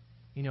way.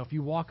 You know, if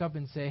you walk up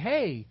and say,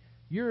 hey,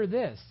 you're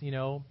this, you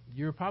know,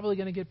 you're probably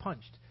going to get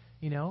punched,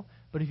 you know.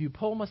 But if you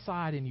pull them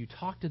aside and you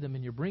talk to them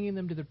and you're bringing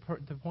them to the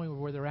point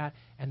where they're at,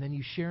 and then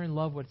you share in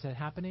love what's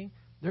happening,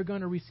 they're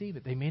going to receive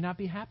it. They may not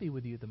be happy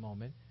with you at the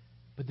moment,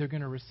 but they're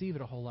going to receive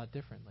it a whole lot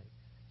differently.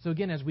 So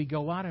again, as we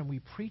go out and we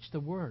preach the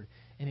word,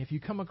 and if you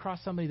come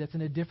across somebody that's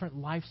in a different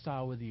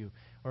lifestyle with you,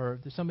 or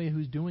there's somebody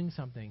who's doing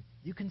something,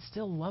 you can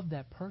still love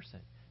that person.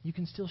 You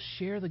can still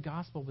share the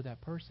gospel with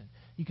that person.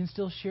 You can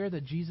still share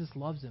that Jesus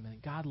loves them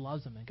and God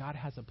loves them and God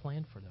has a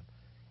plan for them.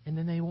 And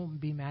then they won't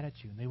be mad at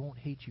you and they won't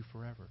hate you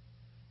forever.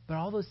 But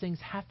all those things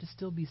have to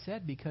still be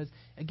said because,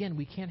 again,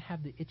 we can't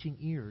have the itching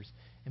ears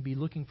and be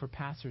looking for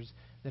pastors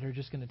that are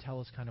just going to tell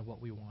us kind of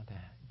what we want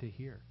to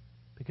hear.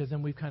 Because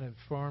then we've kind of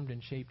formed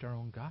and shaped our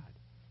own God.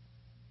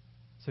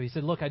 So he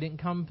said, look, I didn't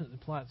come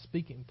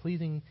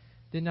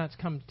did not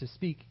come to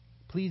speak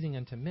pleasing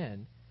unto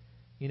men,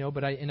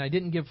 but I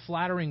didn't give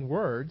flattering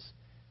words.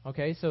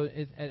 Okay, so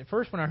at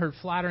first when I heard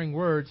flattering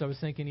words, I was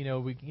thinking,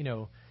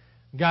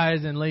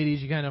 guys and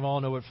ladies, you kind of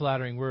all know what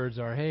flattering words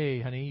are. Hey,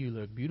 honey, you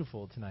look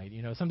beautiful tonight.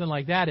 Something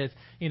like that is,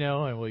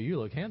 well, you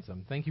look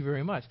handsome. Thank you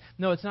very much.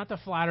 No, it's not the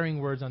flattering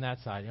words on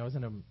that side. I was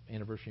in an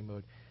anniversary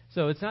mode.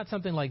 So it's not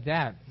something like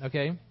that,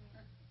 okay?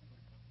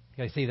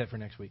 Got to save that for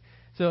next week.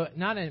 So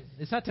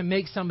it's not to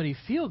make somebody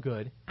feel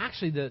good.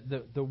 Actually,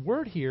 the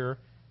word here,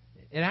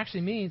 it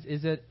actually means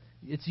is that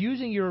it's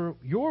using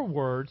your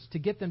words to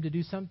get them to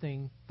do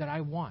something that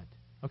I want.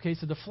 Okay,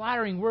 so the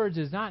flattering words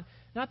is not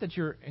that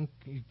you're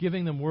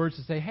giving them words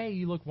to say, hey,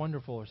 you look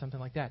wonderful or something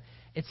like that.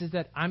 It's just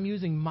that I'm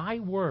using my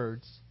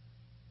words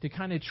to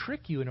kind of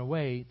trick you in a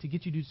way to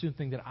get you to do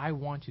something that I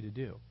want you to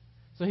do.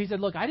 So he said,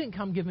 look, I didn't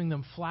come giving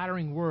them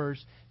flattering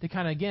words to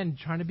kind of, again,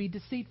 trying to be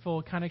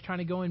deceitful, kind of trying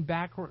to go in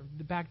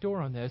the back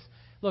door on this.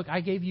 Look, I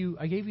gave you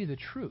the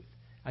truth.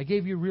 I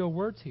gave you real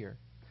words here.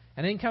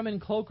 I didn't come in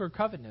cloak or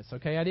covetousness,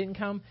 okay? I didn't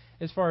come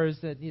as far as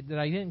that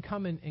I didn't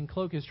come in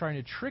cloak as trying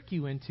to trick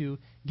you into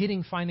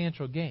getting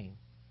financial gain.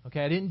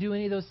 Okay, I didn't do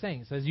any of those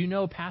things. As you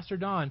know, Pastor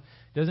Don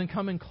doesn't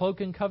come in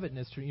cloak and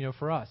covetousness,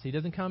 for us. He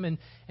doesn't come in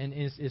and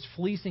is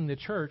fleecing the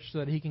church so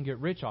that he can get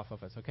rich off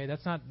of us. Okay,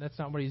 that's not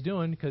what he's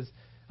doing because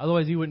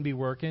otherwise he wouldn't be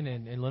working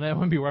and Lynette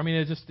wouldn't be working.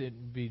 I mean,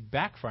 it'd be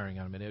backfiring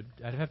on him. And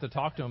I'd have to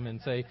talk to him and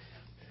say,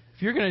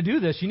 if you're going to do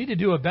this, you need to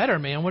do it better,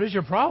 man. What is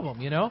your problem?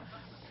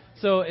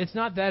 So it's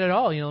not that at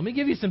all. Let me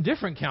give you some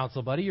different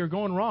counsel, buddy. You're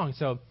going wrong.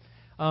 So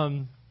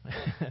I'll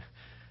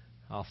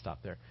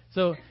stop there.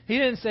 So he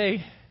didn't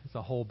say. It's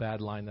a whole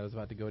bad line that was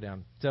about to go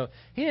down. So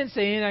he didn't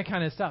say any of that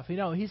kind of stuff.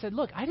 He said,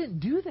 look, I didn't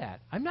do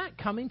that. I'm not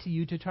coming to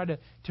you to try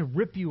to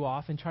rip you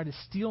off and try to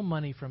steal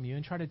money from you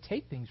and try to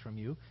take things from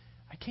you.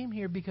 I came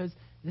here because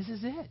this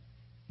is it.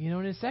 In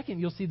a second,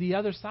 you'll see the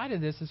other side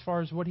of this as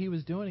far as what he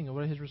was doing and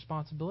what his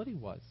responsibility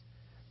was.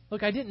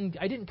 Look, I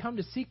didn't come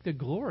to seek the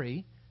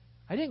glory.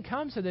 I didn't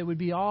come so that it would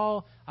be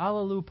all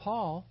Alleluia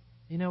Paul.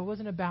 It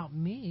wasn't about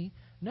me.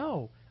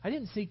 No, I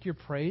didn't seek your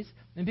praise.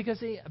 And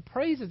because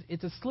praise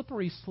it's a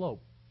slippery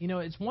slope.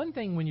 It's one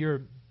thing when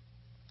you're,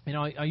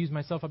 I use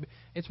myself up.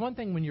 It's one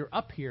thing when you're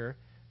up here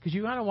because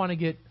you kind of want to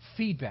get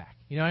feedback.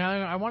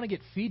 I want to get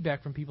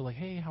feedback from people like,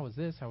 hey, how was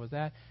this? How was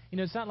that?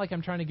 It's not like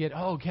I'm trying to get,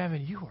 oh,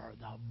 Kevin, you are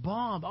the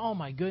bomb. Oh,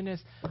 my goodness.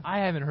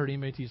 I haven't heard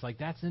anybody teach like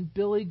that since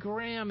Billy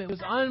Graham. It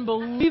was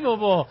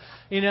unbelievable.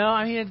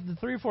 The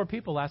 3 or 4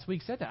 people last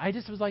week said that. I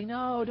just was like,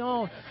 no,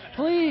 don't.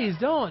 Please,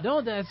 don't.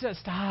 That's just,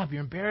 stop.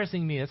 You're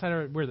embarrassing me. That's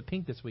why I wear the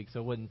pink this week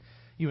so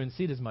you wouldn't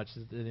see it as much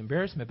as the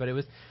embarrassment. But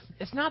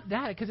it's not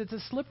that because it's a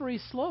slippery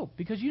slope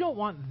because you don't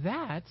want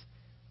that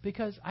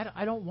because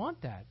I don't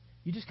want that.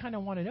 You just kind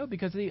of want to know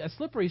because a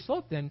slippery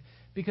slope then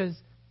because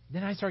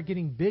then I start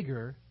getting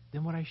bigger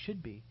than what I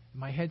should be.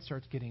 My head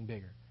starts getting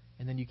bigger.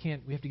 And then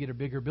we have to get a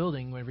bigger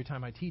building every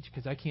time I teach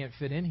because I can't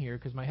fit in here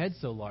because my head's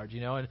so large,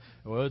 and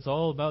it's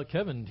all about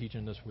Kevin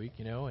teaching this week,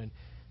 and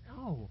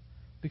no.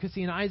 Because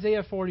see in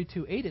Isaiah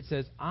 42:8 it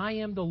says, I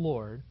am the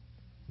Lord,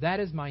 that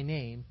is my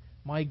name,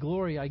 my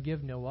glory I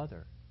give no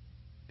other.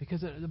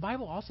 Because the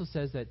Bible also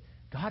says that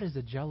God is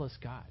a jealous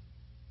God.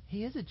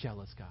 He is a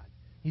jealous God.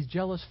 He's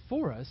jealous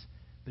for us,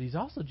 but he's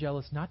also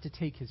jealous not to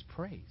take his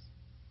praise.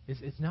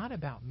 It's not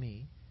about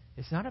me.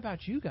 It's not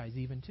about you guys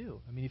even too.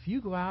 I mean, if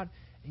you go out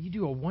and you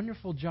do a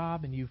wonderful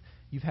job and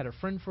you've had a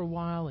friend for a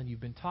while and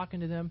you've been talking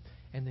to them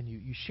and then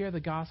you share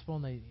the gospel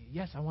and they,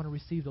 yes, I want to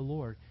receive the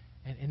Lord,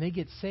 and they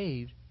get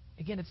saved,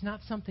 again, it's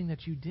not something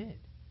that you did.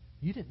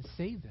 You didn't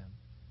save them.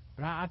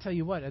 But I'll tell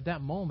you what, at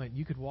that moment,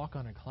 you could walk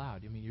on a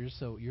cloud. I mean,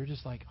 you're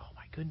just like, oh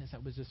my goodness,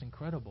 that was just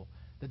incredible.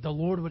 That the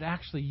Lord would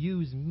actually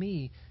use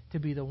me to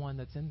be the one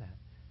that's in that.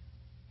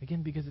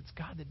 Again, because it's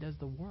God that does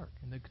the work.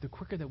 And the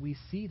quicker that we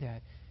see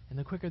that, and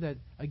the quicker that,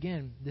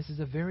 again, this is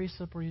a very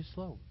slippery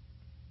slope.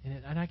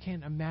 And I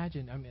can't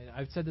imagine, I mean,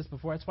 I've said this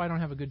before, that's why I don't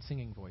have a good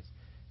singing voice.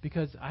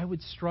 Because I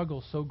would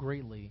struggle so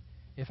greatly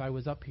if I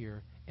was up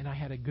here and I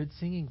had a good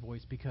singing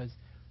voice because,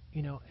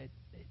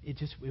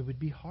 it would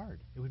be hard.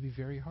 It would be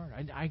very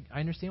hard. I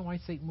understand why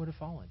Satan would have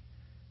fallen.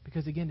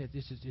 Because, again,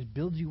 it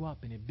builds you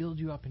up and it builds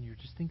you up and you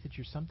just think that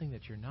you're something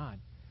that you're not.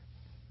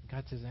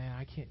 God says,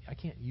 I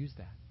can't use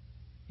that.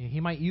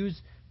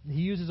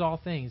 He uses all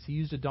things. He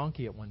used a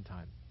donkey at one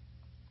time.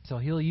 So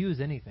he'll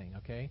use anything,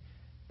 okay?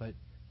 But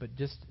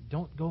just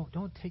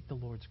don't take the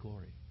Lord's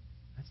glory.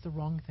 That's the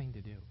wrong thing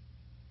to do.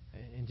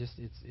 And just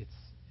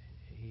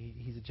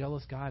he's a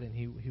jealous God and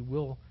he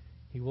will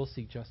He will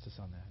seek justice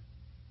on that.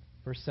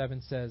 Verse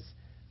 7 says,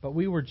 "But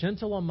we were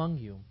gentle among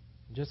you,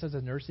 just as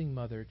a nursing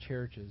mother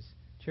cherishes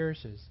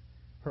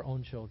her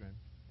own children."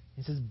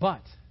 He says,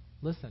 but,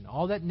 listen,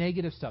 all that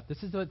negative stuff,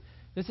 this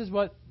is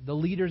what the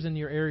leaders in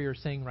your area are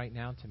saying right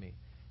now to me,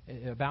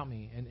 about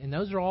me. And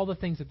those are all the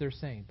things that they're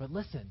saying. But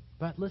listen.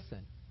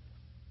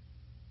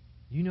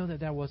 You know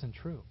that wasn't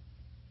true.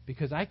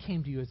 Because I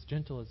came to you as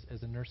gentle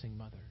as a nursing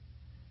mother.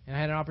 And I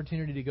had an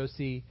opportunity to go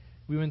see,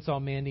 we went and saw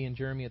Mandy and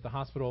Jeremy at the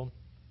hospital.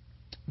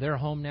 They're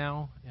home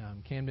now.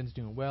 Camden's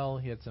doing well.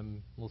 He had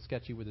some little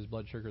sketchy with his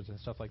blood sugars and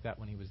stuff like that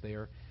when he was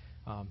there.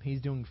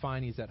 He's doing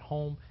fine. He's at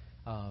home.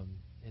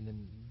 And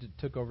then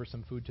took over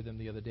some food to them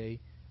the other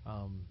day.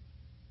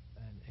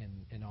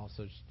 And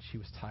also she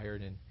was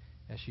tired, and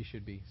as she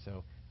should be.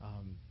 So,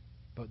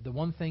 but the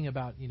one thing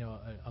about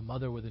a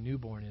mother with a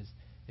newborn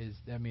is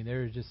I mean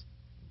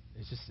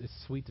it's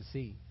sweet to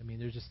see. I mean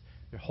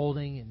they're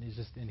holding, and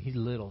he's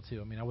little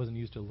too. I mean I wasn't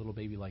used to a little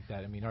baby like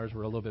that. I mean ours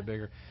were a little bit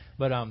bigger,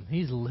 but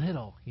he's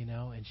little,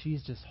 and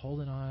she's just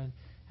holding on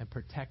and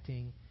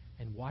protecting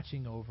and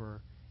watching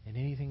over, and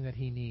anything that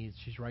he needs,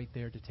 she's right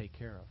there to take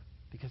care of,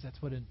 because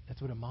that's what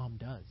a mom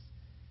does.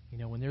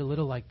 When they're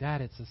little like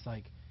that, it's just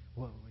like,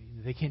 well,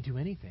 they can't do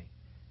anything.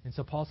 And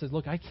so Paul says,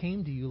 look, I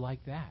came to you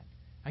like that.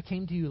 I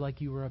came to you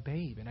like you were a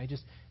babe, and I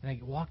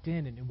walked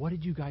in, and what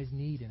did you guys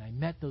need? And I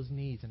met those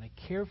needs, and I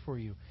cared for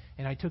you,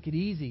 and I took it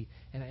easy,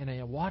 and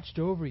I watched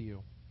over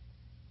you.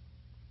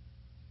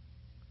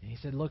 And he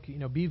said, look,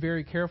 be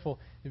very careful.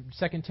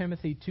 2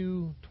 Timothy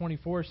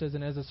 2:24 says,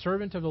 and as a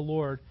servant of the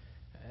Lord,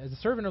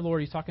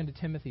 he's talking to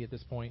Timothy at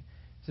this point,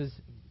 says,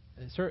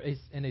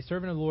 and a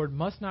servant of the Lord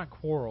must not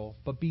quarrel,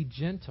 but be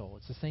gentle.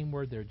 It's the same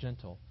word there,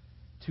 gentle,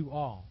 to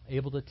all,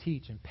 able to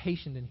teach, and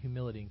patient in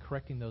humility, and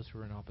correcting those who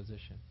are in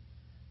opposition.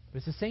 But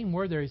it's the same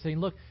word there. He's saying,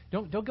 look,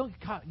 don't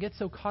get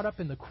so caught up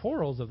in the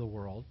quarrels of the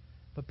world,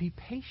 but be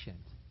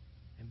patient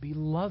and be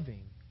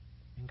loving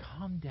and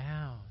calm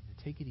down and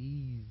take it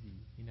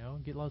easy,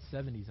 and get a lot of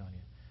 70s on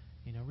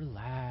you.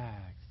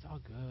 Relax. It's all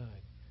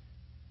good.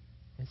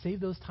 And save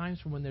those times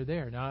from when they're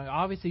there. Now,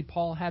 obviously,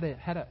 Paul had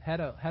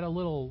a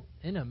little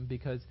in him,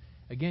 because,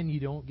 again,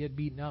 you don't get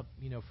beaten up,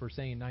 for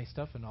saying nice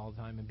stuff and all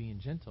the time and being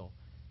gentle.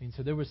 I mean,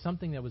 so there was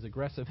something that was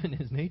aggressive in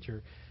his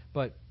nature,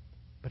 but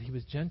he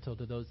was gentle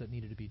to those that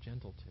needed to be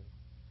gentle to.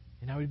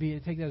 And I would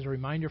take that as a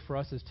reminder for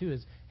us as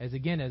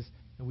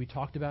we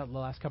talked about the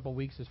last couple of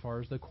weeks as far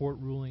as the court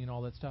ruling and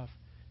all that stuff.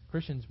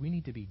 Christians, we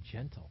need to be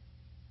gentle,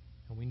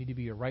 and we need to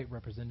be a right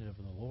representative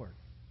of the Lord.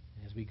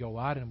 And as we go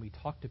out and we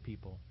talk to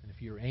people, and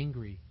if you're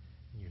angry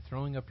and you're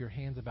throwing up your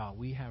hands about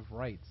we have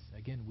rights,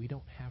 again, we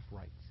don't have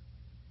rights.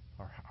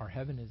 Our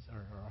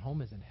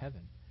home is in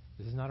heaven.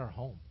 This is not our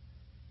home.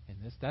 And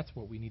that's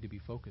what we need to be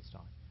focused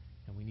on.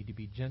 And we need to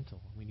be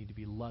gentle, and we need to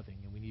be loving,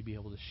 and we need to be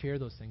able to share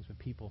those things with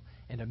people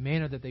in a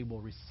manner that they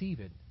will receive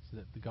it, so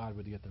that the God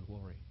would get their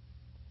glory.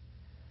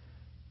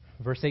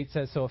 Verse 8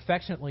 says, so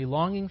affectionately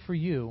longing for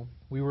you,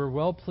 we were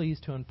well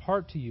pleased to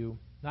impart to you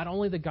not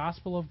only the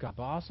gospel of God,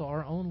 but also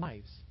our own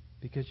lives,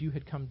 because you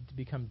had come to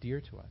become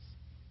dear to us.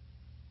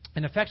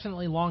 And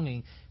affectionately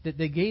longing, that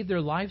they gave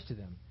their lives to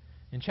them.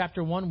 In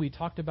chapter 1, we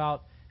talked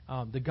about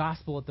the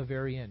gospel at the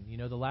very end.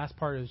 The last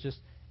part is just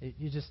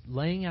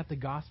laying out the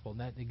gospel, and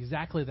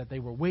that they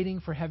were waiting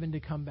for heaven to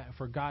come back,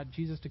 for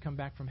Jesus to come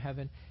back from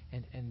heaven,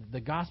 and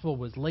the gospel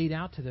was laid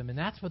out to them, and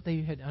that's what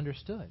they had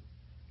understood.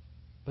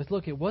 But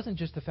look, it wasn't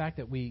just the fact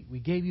that we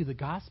gave you the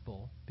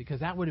gospel, because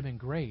that would have been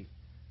great.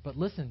 But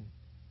listen,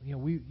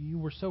 you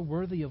were so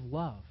worthy of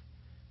love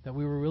that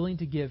we were willing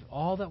to give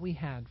all that we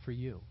had for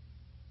you.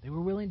 They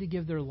were willing to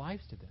give their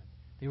lives to them.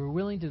 They were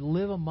willing to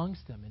live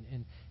amongst them.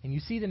 And you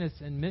see this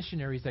in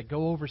missionaries that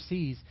go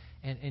overseas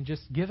and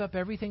just give up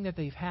everything that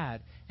they've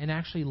had and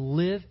actually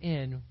live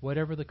in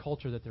whatever the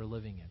culture that they're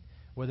living in.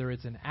 Whether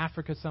it's in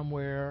Africa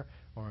somewhere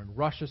or in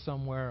Russia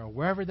somewhere or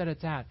wherever that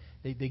it's at,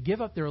 they give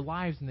up their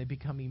lives and they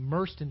become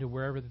immersed into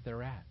wherever that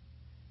they're at.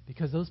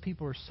 Because those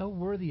people are so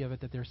worthy of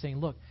it that they're saying,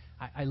 look,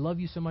 I love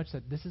you so much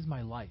that this is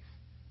my life.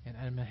 And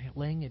I'm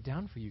laying it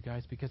down for you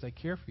guys because I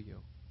care for you.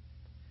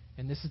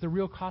 And this is the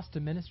real cost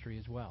of ministry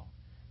as well.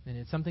 And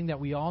it's something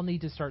that we all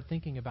need to start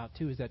thinking about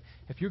too, is that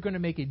if you're going to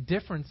make a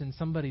difference in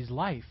somebody's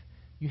life,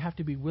 you have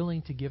to be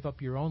willing to give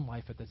up your own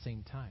life at the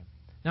same time.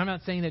 Now, I'm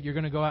not saying that you're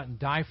going to go out and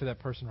die for that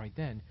person right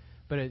then,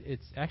 but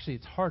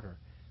it's harder,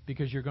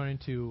 because you're going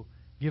to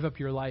give up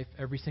your life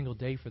every single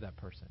day for that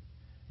person,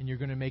 and you're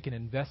going to make an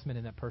investment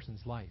in that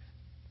person's life.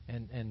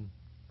 And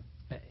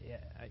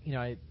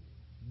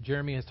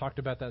Jeremy has talked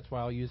about that. That's why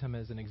I'll use him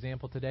as an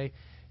example today.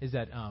 Is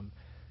that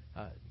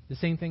the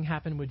same thing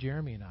happened with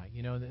Jeremy and I.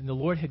 And the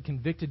Lord had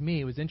convicted me.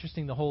 It was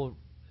interesting, the whole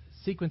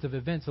sequence of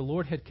events. The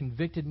Lord had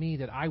convicted me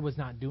that I was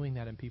not doing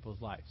that in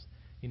people's lives.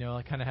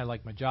 I kind of had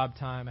like my job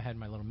time, I had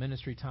my little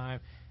ministry time,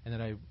 and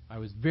then I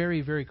was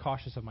very, very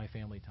cautious of my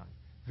family time.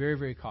 Very,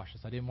 very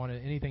cautious. I didn't want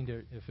anything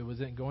to, if it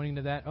wasn't going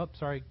into that,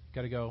 sorry,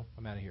 got to go,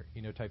 I'm out of here,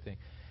 type thing.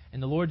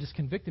 And the Lord just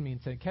convicted me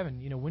and said, Kevin,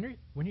 when are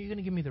you going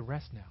to give me the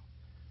rest now?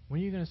 When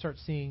are you going to start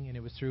seeing, and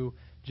it was through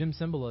Jim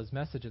Cymbala's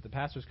message at the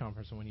pastor's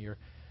conference one year,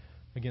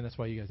 Again, that's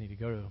why you guys need to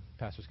go to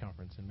Pastor's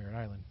Conference in Merritt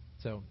Island.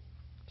 So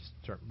just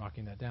start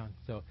knocking that down.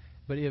 So,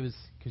 but it was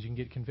because you can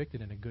get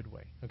convicted in a good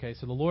way. Okay,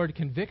 so the Lord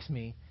convicts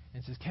me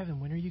and says, Kevin,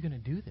 when are you going to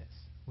do this?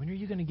 When are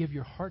you going to give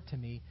your heart to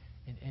me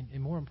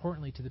and more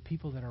importantly, to the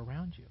people that are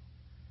around you?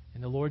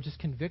 And the Lord just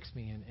convicts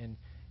me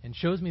and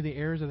shows me the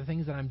errors of the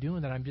things that I'm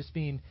doing, that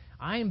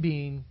I am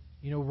being,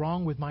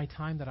 wrong with my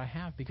time that I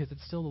have, because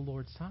it's still the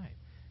Lord's time.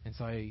 And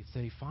so I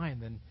say, fine,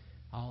 then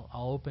I'll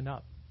open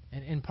up.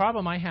 And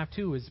problem I have,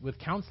 too, is with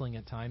counseling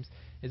at times,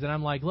 is that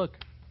I'm like, look,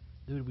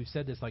 dude, we've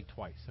said this like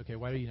twice. Okay,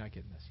 why are you not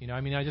getting this?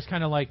 I just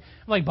kind of I'm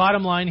like,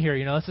 bottom line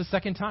here, that's the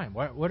second time.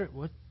 What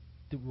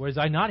was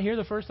I not here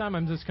the first time?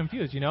 I'm just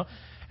confused,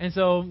 And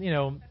so,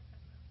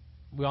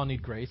 we all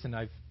need grace, and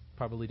I've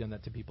probably done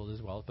that to people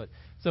as well. But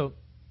so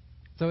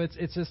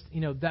it's just,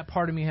 that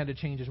part of me had to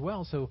change as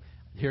well. So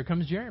here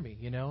comes Jeremy,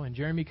 and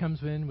Jeremy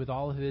comes in with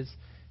all of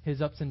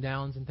his ups and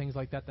downs and things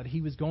like that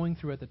he was going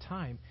through at the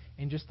time,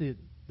 and just the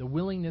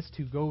willingness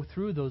to go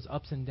through those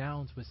ups and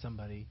downs with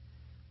somebody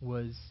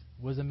was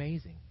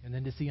amazing. And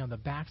then to see on the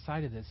back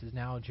side of this is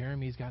now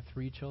Jeremy's got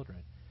 3 children,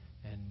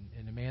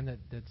 and a man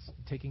that's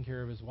taking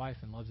care of his wife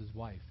and loves his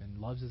wife and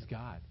loves his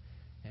God.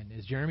 And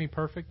is Jeremy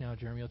perfect? Now,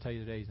 Jeremy will tell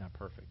you today he's not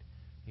perfect,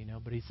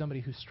 but he's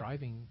somebody who's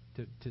striving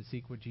to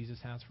seek what Jesus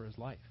has for his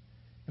life.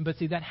 But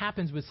see, that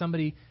happens with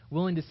somebody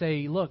willing to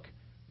say, look,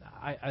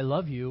 I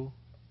love you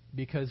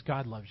because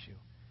God loves you.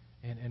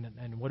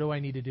 And what do I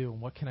need to do,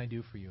 and what can I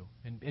do for you?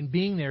 And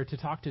being there to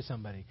talk to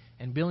somebody,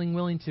 and being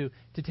willing to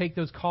take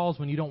those calls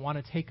when you don't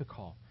want to take a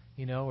call,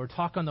 or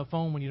talk on the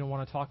phone when you don't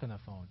want to talk on the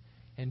phone.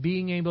 And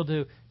being able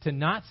to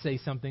not say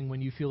something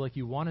when you feel like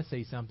you want to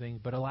say something,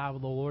 but allow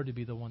the Lord to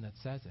be the one that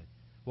says it.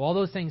 Well, all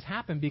those things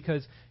happen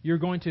because you're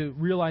going to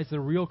realize the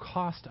real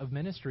cost of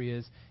ministry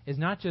is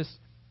not just,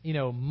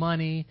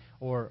 money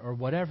or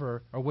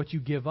whatever, or what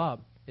you give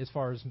up as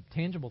far as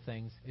tangible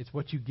things. It's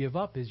what you give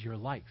up is your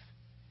life.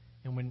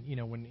 And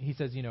when he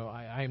says,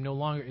 I am no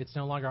longer, it's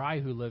no longer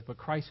I who live, but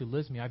Christ who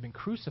lives me. I've been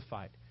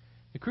crucified.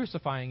 The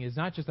crucifying is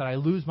not just that I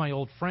lose my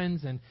old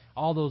friends and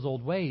all those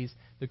old ways.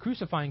 The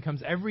crucifying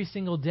comes every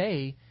single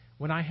day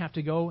when I have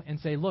to go and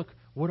say, look,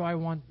 what do I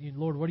want,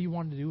 Lord, what do you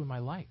want to do in my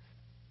life?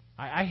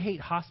 I hate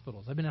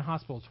hospitals. I've been in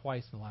hospitals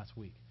twice in the last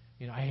week.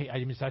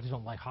 I just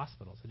don't like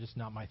hospitals. It's just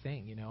not my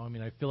thing.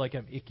 I feel like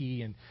I'm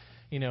icky, and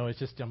it's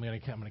just I'm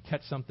gonna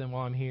catch something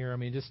while I'm here.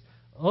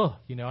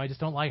 I just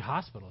don't like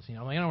hospitals. I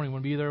don't even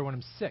want to be there when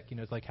I'm sick.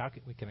 It's like, how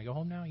can I go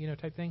home now?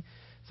 Type thing.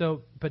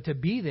 So, but to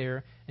be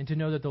there and to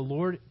know that the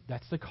Lord,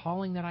 that's the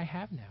calling that I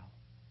have now.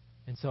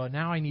 And so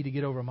now I need to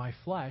get over my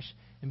flesh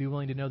and be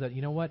willing to know that,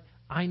 what?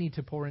 I need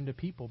to pour into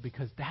people,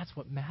 because that's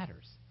what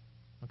matters.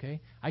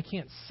 Okay? I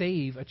can't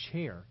save a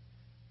chair,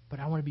 but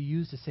I want to be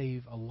used to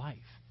save a life.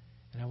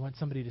 And I want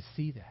somebody to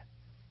see that.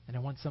 And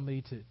I want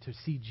somebody to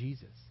see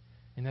Jesus.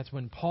 And that's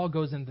when Paul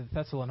goes into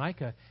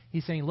Thessalonica,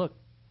 he's saying, look,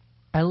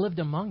 I lived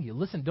among you.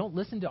 Don't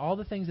listen to all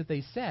the things that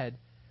they said,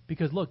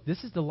 because, look,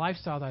 this is the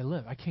lifestyle that I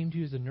live. I came to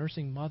you as a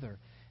nursing mother,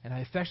 and I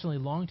affectionately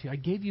longed to you. I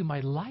gave you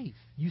my life.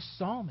 You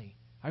saw me.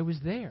 I was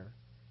there.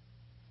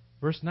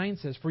 Verse 9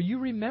 says, for you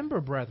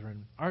remember,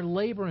 brethren, our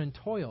labor and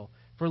toil,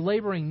 for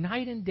laboring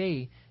night and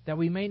day, that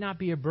we may not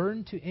be a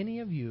burden to any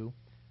of you,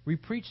 we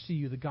preach to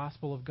you the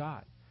gospel of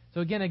God. So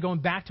again, going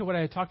back to what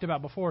I had talked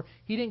about before,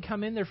 he didn't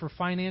come in there for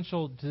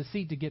financial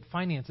deceit to get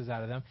finances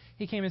out of them.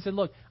 He came and said,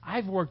 look,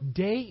 I've worked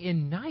day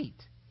and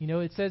night.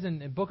 It says in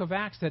the book of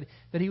Acts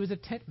that he was a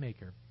tent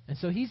maker. And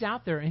so he's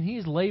out there and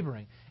he's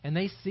laboring, and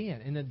they see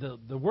it. And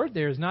the word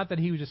there is not that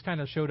he just kind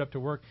of showed up to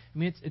work.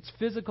 It's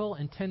physical,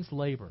 intense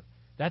labor.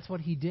 That's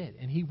what he did.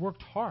 And he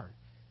worked hard.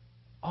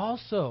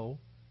 Also,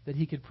 that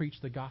he could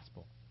preach the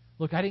gospel.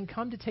 Look, I didn't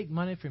come to take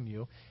money from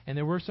you, and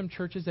there were some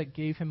churches that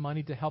gave him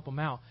money to help him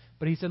out.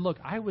 But he said, look,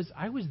 I was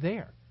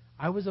there.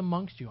 I was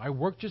amongst you. I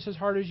worked just as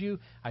hard as you.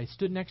 I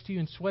stood next to you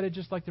and sweated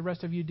just like the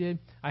rest of you did.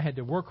 I had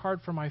to work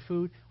hard for my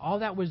food. All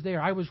that was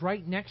there. I was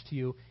right next to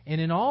you. And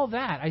in all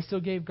that, I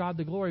still gave God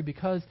the glory,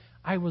 because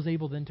I was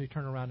able then to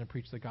turn around and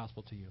preach the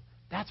gospel to you.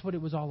 That's what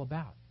it was all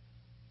about.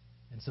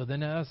 And so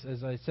then,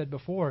 as I said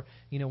before,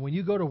 when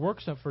you go to work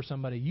for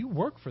somebody, you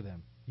work for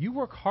them. You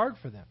work hard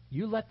for them.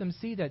 You let them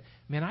see that,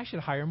 man, I should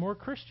hire more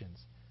Christians.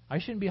 I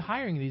shouldn't be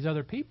hiring these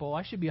other people.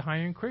 I should be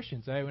hiring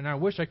Christians. And I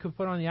wish I could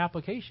put on the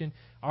application,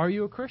 are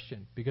you a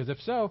Christian? Because if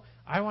so,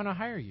 I want to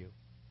hire you.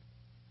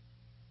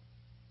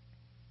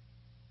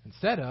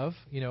 Instead of,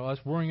 us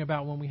worrying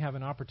about when we have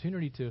an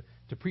opportunity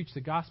to preach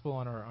the gospel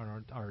on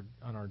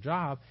our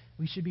job,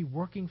 we should be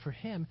working for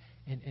him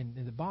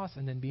and the boss,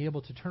 and then be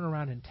able to turn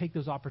around and take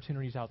those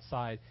opportunities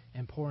outside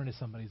and pour into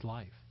somebody's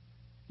life.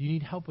 You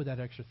need help with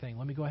that extra thing.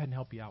 Let me go ahead and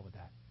help you out with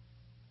that.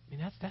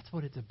 That's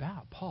what it's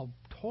about. Paul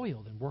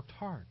toiled and worked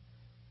hard.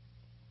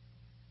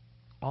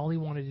 All he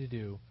wanted to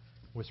do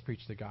was preach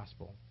the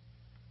gospel.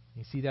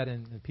 You see that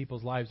in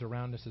people's lives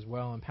around us as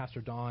well, and Pastor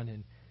Don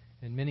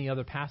and many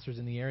other pastors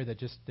in the area that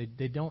just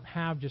they don't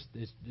have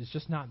it's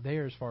just not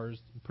there as far as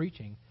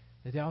preaching.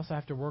 That they also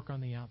have to work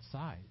on the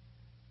outside.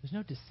 There's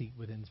no deceit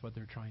within what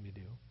they're trying to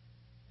do.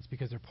 It's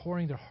because they're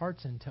pouring their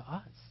hearts into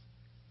us.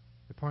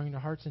 They're pouring their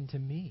hearts into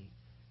me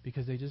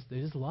because they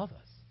just love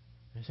us.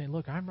 They're saying,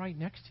 look, I'm right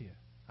next to you.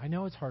 I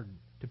know it's hard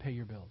to pay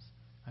your bills.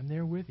 I'm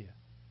there with you.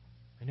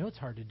 I know it's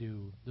hard to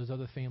do those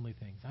other family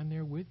things. I'm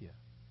there with you.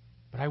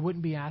 But I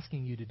wouldn't be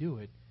asking you to do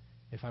it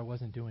if I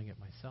wasn't doing it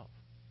myself.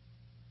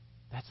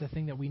 That's the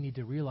thing that we need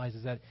to realize,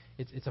 is that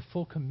it's a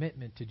full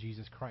commitment to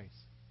Jesus Christ.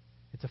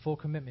 It's a full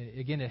commitment.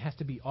 Again, it has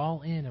to be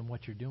all in on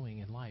what you're doing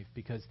in life,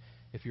 because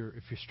if you're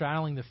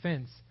straddling the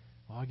fence,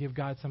 well, I'll give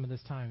God some of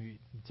this time.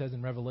 It says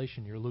in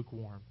Revelation, you're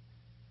lukewarm.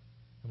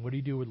 And what do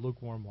you do with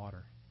lukewarm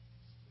water?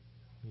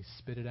 You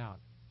spit it out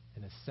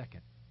in a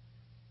second.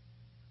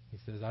 He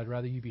says, I'd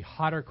rather you be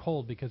hot or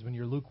cold, because when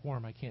you're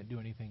lukewarm, I can't do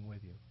anything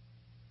with you.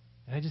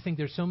 And I just think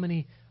there's so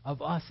many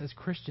of us as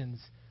Christians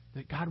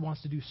that God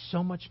wants to do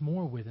so much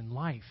more with in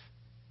life.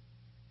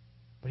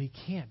 But He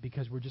can't,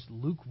 because we're just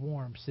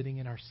lukewarm, sitting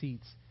in our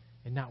seats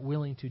and not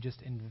willing to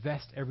just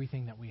invest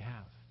everything that we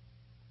have.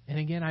 And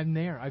again, I'm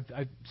there.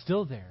 I'm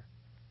still there.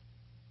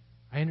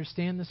 I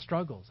understand the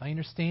struggles. I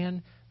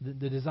understand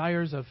the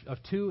desires of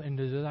to and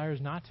the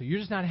desires not to. You're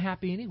just not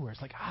happy anywhere.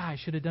 It's like, I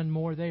should have done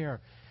more there.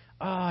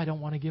 I don't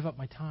want to give up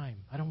my time.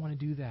 I don't want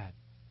to do that.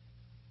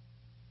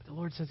 But the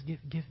Lord says,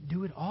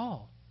 do it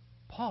all.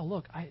 Paul,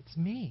 look, it's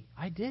me.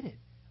 I did it.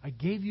 I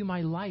gave you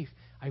my life.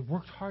 I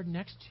worked hard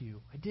next to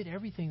you. I did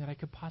everything that I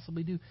could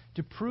possibly do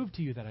to prove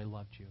to you that I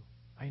loved you.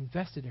 I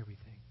invested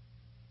everything.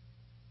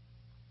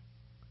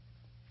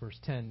 Verse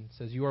 10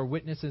 says, you are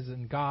witnesses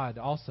in God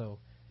also,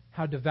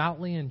 how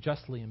devoutly and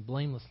justly and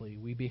blamelessly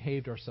we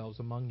behaved ourselves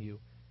among you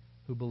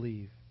who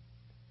believe.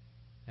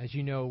 As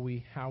you know,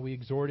 how we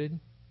exhorted,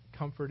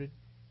 comforted,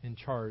 and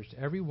charged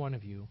every one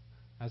of you,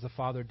 as a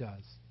father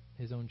does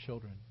his own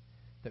children,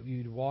 that we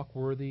would walk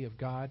worthy of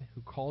God,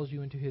 who calls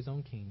you into His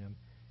own kingdom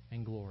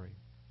and glory.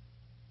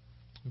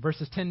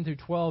 Verses 10 through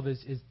 12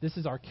 this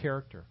is our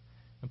character.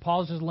 And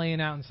Paul's just laying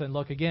out and saying,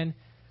 look, again,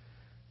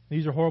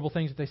 these are horrible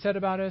things that they said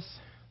about us.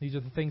 These are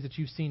the things that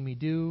you've seen me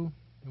do.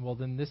 And well,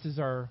 then this is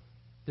our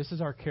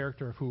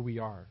character of who we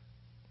are.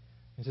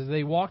 It says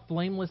they walked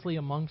blamelessly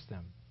amongst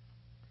them.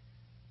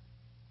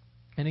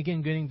 And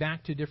again, getting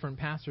back to different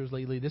pastors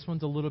lately, this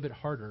one's a little bit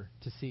harder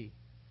to see.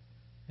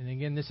 And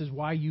again, this is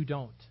why you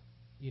don't,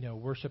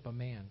 worship a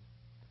man.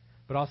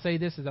 But I'll say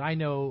this, is that I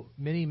know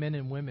many men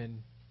and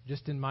women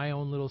just in my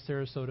own little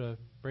Sarasota,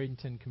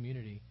 Bradenton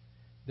community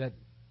that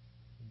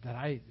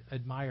I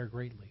admire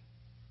greatly.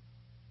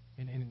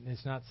 And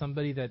it's not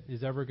somebody that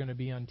is ever going to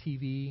be on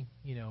TV,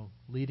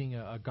 leading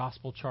a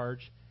gospel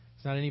charge.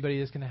 It's not anybody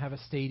that's going to have a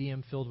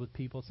stadium filled with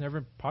people.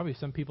 It's probably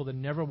some people that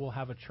never will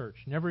have a church,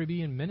 never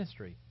be in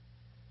ministry.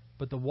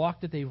 But the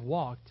walk that they've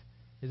walked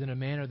is in a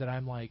manner that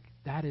I'm like,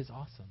 that is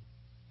awesome.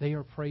 They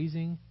are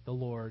praising the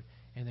Lord,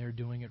 and they're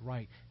doing it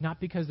right. Not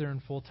because they're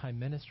in full-time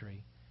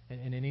ministry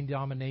in any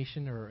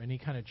denomination or any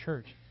kind of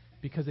church,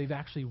 because they've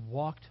actually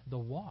walked the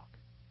walk.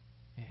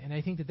 And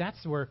I think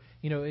that's where,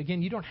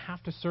 again, you don't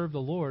have to serve the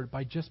Lord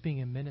by just being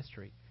in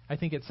ministry. I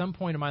think at some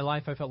point in my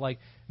life I felt like,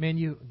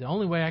 man, the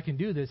only way I can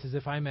do this is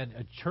if I'm at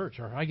a church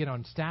or I get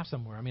on staff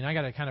somewhere. I mean, I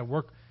got to kind of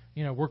work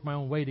my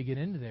own way to get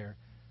into there.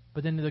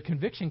 But then the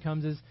conviction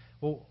comes is,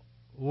 well,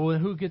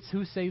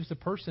 who saves the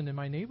person in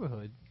my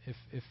neighborhood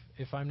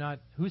if I'm not?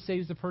 Who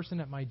saves the person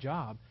at my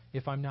job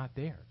if I'm not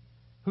there?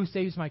 Who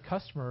saves my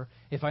customer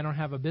if I don't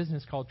have a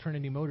business called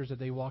Trinity Motors that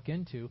they walk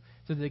into,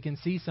 so that they can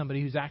see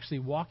somebody who's actually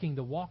walking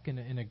the walk in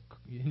a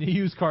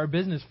used car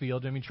business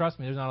field? I mean, trust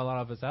me, there's not a lot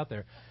of us out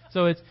there.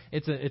 So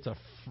it's a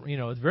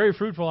very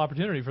fruitful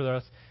opportunity for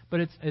us.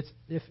 But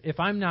if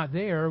I'm not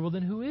there, well,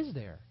 then who is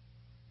there?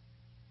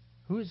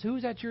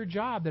 Who's at your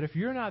job that if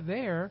you're not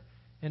there?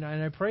 And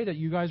I pray that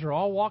you guys are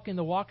all walking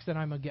the walks that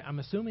I'm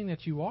assuming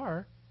that you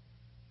are,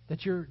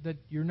 that you're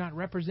not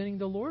representing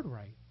the Lord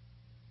right.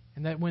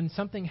 And that when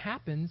something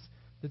happens,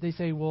 that they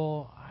say,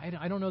 well,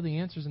 I don't know the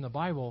answers in the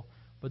Bible,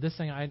 but this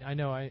thing I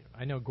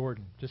know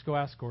Gordon. Just go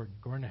ask Gordon.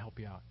 Gordon to help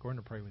you out.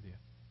 Gordon to pray with you.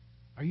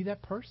 Are you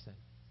that person?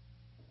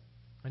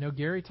 I know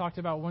Gary talked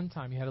about one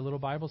time he had a little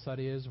Bible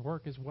study at his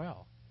work as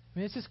well. I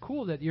mean, it's just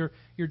cool that you're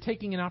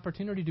taking an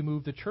opportunity to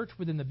move the church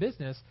within the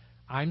business.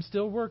 I'm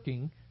still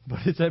working, but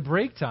it's at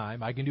break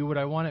time. I can do what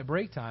I want at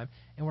break time,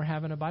 and we're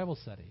having a Bible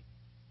study.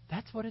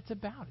 That's what it's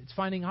about. It's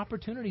finding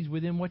opportunities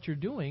within what you're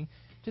doing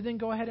to then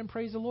go ahead and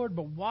praise the Lord,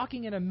 but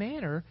walking in a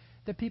manner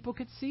that people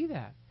could see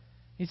that.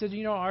 He says,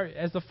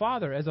 as a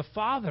father, I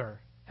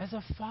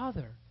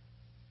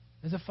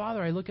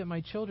look at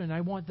my children,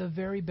 I want the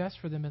very best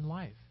for them in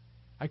life.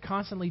 I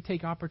constantly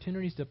take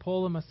opportunities to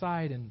pull them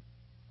aside, and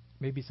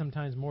maybe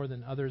sometimes more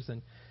than others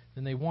than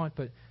they want,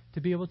 but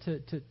to be able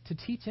to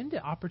teach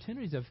into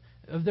opportunities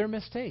of their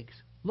mistakes.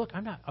 Look,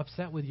 I'm not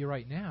upset with you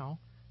right now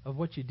of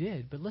what you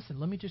did, but listen,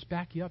 let me just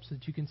back you up so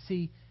that you can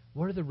see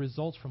what are the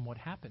results from what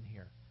happened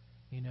here.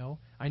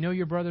 I know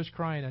your brother's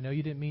crying. I know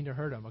you didn't mean to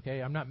hurt him,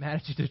 okay? I'm not mad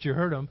at you that you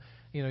hurt him.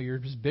 You're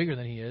just bigger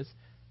than he is,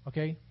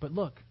 okay? But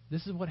look,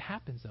 this is what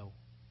happens, though.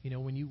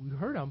 When you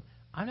hurt him,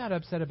 I'm not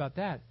upset about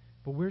that,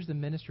 but where's the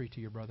ministry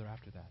to your brother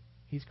after that?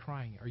 He's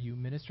crying. Are you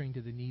ministering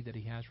to the need that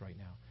he has right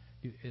now?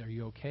 Are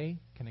you okay?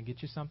 Can I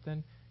get you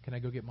something? Can I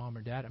go get mom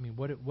or dad? I mean,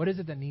 what is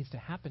it that needs to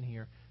happen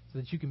here so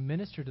that you can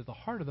minister to the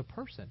heart of the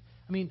person?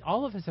 I mean,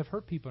 all of us have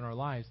hurt people in our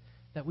lives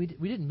that we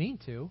didn't mean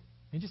to.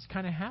 It just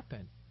kind of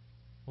happened.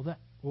 Well,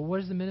 what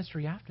is the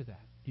ministry after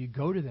that? Do you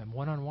go to them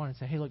one-on-one and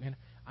say, hey, look, man,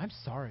 I'm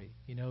sorry.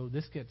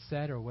 This gets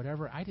said or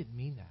whatever. I didn't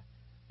mean that.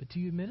 But do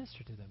you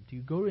minister to them? Do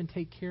you go and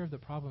take care of the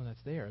problem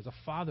that's there as a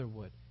father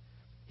would?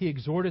 He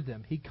exhorted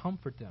them. He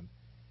comforted them.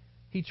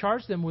 He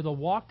charged them with a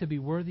walk to be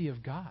worthy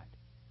of God.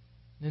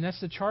 And that's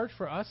the charge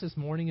for us this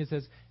morning is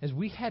as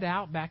we head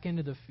out back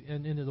into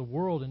the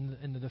world and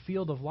into the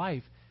field of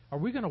life, are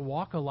we going to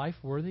walk a life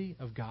worthy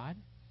of God?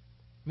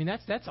 I mean,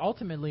 that's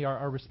ultimately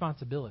our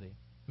responsibility.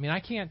 I mean, I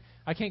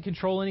can't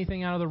control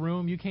anything out of the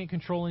room. You can't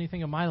control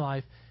anything in my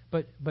life.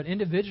 But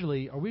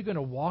individually, are we going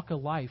to walk a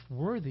life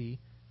worthy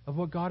of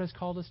what God has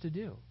called us to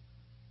do?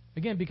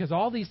 Again, because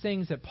all these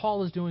things that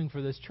Paul is doing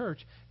for this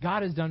church,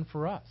 God has done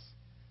for us.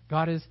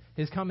 God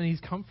has come and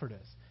He's comforted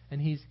us. And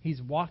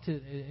He's walked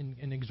it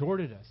and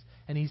exhorted us.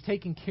 And He's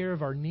taken care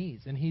of our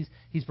needs. And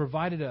He's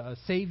provided a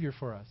Savior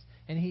for us.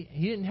 And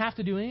He didn't have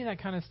to do any of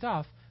that kind of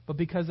stuff. But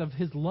because of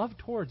His love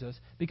towards us,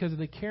 because of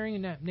the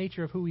caring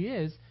nature of who He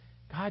is,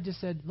 God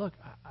just said, look,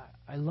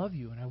 I love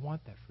you and I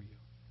want that for you.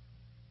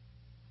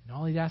 And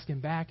all He's asking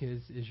back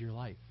is your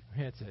life.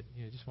 That's it.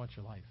 Just want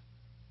your life.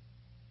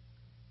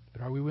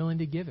 But are we willing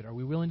to give it? Are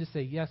we willing to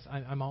say, yes,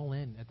 I'm all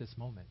in at this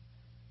moment?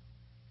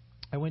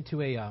 I went to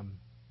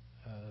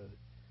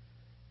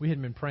we had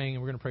been praying,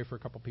 and we're going to pray for a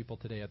couple people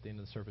today at the end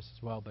of the service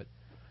as well. But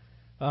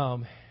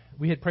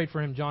we had prayed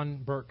for him,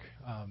 John Burke.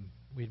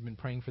 We had been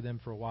praying for them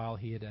for a while.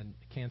 He had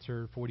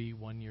cancer,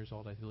 41 years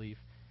old, I believe,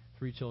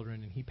 3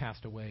 children, and he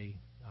passed away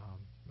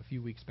a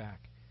few weeks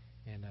back.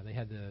 And they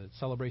had the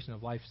celebration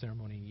of life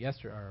ceremony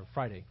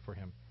Friday for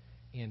him.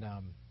 And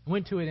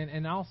went to it,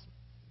 and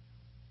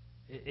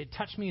it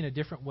touched me in a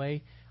different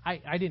way.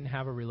 I didn't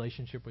have a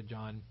relationship with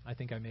John. I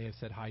think I may have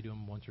said hi to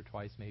him once or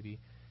twice, maybe.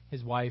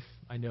 His wife,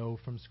 I know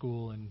from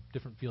school and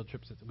different field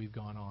trips that we've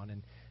gone on,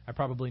 and I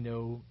probably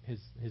know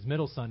his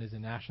middle son is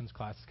in Ashton's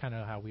class. It's kind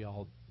of how we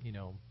all,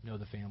 know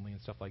the family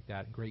and stuff like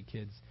that. Great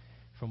kids,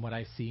 from what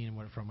I've seen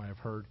and from what I've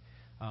heard.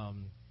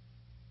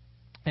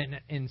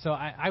 And so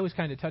I was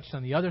kind of touched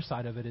on the other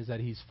side of it is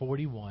that he's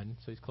 41,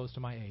 so he's close to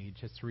my age,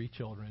 has 3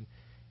 children,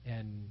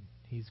 and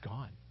he's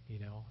gone,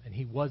 and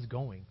he was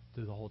going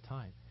through the whole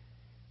time.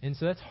 And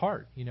so that's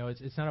hard.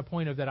 It's not a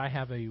point of that I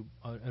have an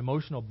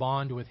emotional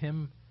bond with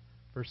him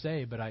per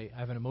se, but I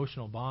have an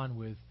emotional bond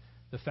with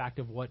the fact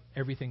of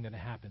everything that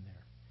happened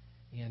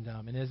there.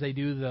 And as they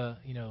do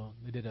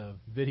they did a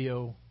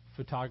video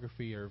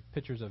photography or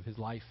pictures of his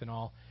life and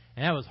all,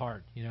 and that was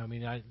hard.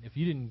 If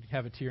you didn't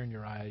have a tear in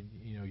your eye,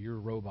 you're a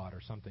robot or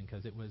something,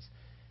 because it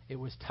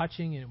was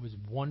touching and it was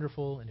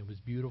wonderful and it was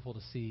beautiful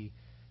to see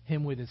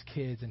him with his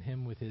kids and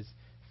him with his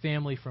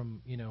family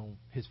from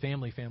his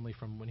family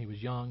from when he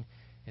was young,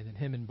 and then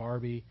him and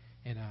Barbie,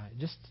 and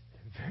just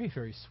very,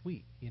 very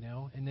sweet,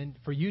 and then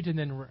for you to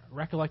then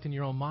recollect in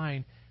your own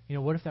mind,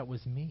 what if that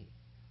was me?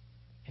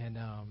 And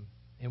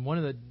one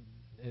of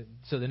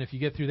so then if you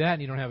get through that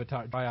and you don't have a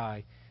dry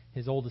eye,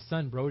 his oldest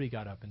son Brody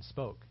got up and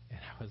spoke, and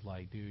I was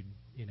like, dude,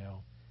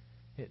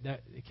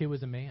 that kid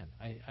was a man.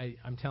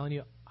 I'm telling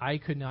you, I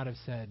couldn't have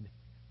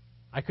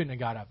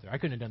got up there. I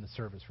couldn't have done the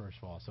service, first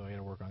of all, so I got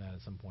to work on that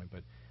at some point.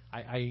 But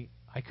I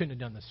couldn't have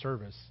done the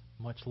service,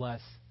 much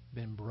less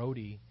been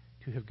Brody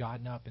to have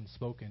gotten up and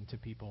spoken to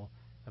people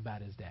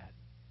about his dad.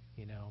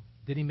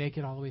 Did he make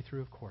it all the way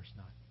through? Of course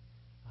not.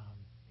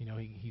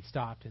 He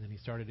stopped, and then he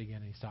started again,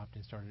 and he stopped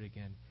and started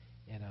again.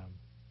 And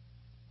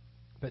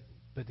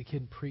but the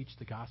kid preached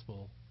the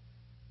gospel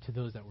to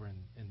those that were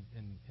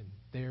in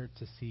there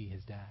to see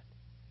his dad.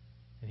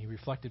 And he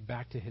reflected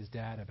back to his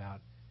dad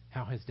about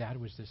how his dad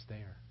was just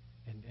there,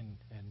 and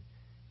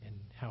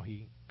how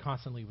he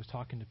constantly was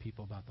talking to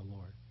people about the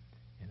Lord,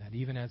 and that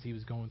even as he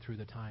was going through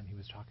the time, he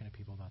was talking to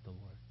people about the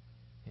Lord.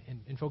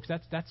 And folks,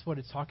 that's what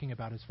it's talking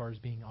about as far as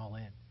being all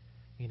in,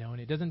 And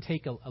it doesn't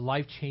take a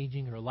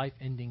life-changing or a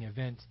life-ending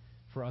event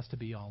for us to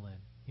be all in.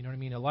 You know what I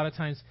mean? A lot of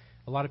times,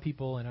 a lot of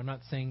people, and I'm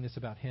not saying this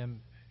about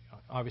him,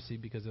 obviously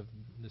because of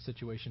the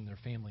situation in their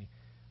family,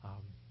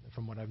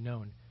 from what I've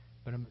known.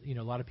 But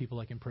a lot of people,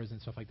 like in prison,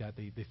 stuff like that,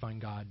 they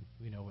find God,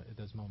 at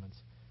those moments.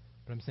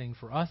 But I'm saying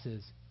for us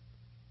is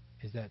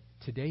that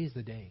today is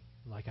the day,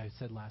 like I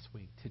said last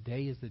week.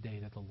 Today is the day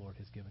that the Lord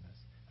has given us.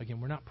 Again,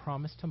 we're not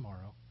promised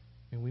tomorrow.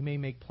 We may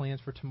make plans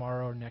for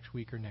tomorrow or next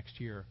week or next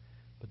year,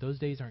 but those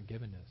days aren't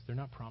given to us. They're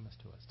not promised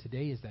to us.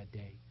 Today is that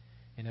day.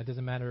 And it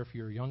doesn't matter if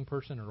you're a young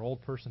person or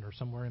old person or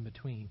somewhere in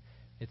between.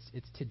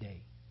 It's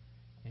today.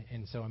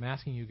 And so I'm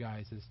asking you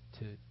guys is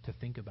to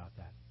think about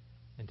that,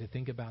 and to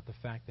think about the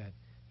fact that,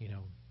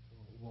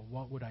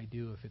 what would I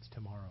do if it's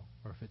tomorrow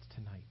or if it's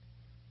tonight?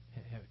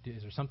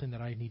 Is there something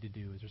that I need to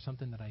do? Is there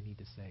something that I need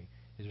to say?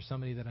 Is there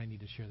somebody that I need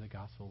to share the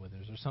gospel with?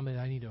 Is there somebody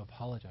that I need to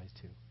apologize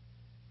to?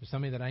 Is there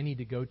somebody that I need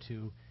to go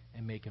to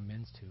and make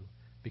amends to?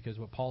 Because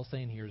what Paul's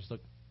saying here is,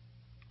 look,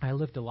 I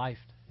lived a life,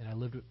 and I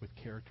lived it with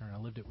character, and I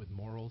lived it with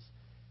morals,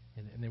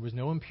 And there was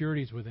no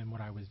impurities within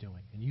what I was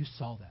doing. And you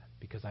saw that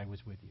because I was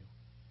with you.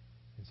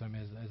 And so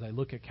as I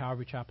look at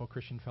Calvary Chapel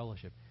Christian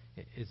Fellowship,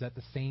 is that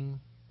the same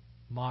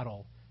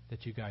model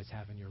that you guys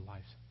have in your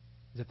lives?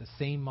 Is that the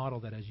same model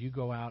that as you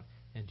go out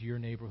into your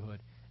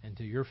neighborhood and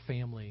to your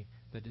family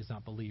that is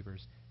not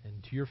believers,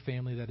 and to your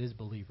family that is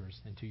believers,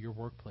 and to your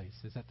workplace,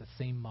 is that the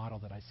same model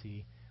that I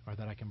see or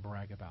that I can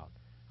brag about?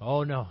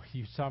 Oh, no,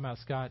 you talking about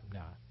Scott?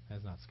 Nah,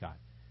 that's not Scott.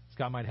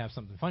 Scott might have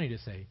something funny to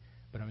say,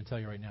 but I'm going to tell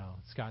you right now,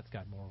 Scott's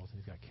got morals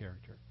and he's got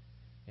character,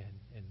 and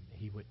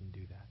he wouldn't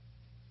do that.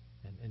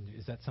 And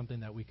is that something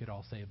that we could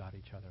all say about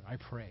each other? I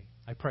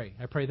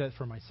pray that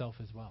for myself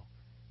as well.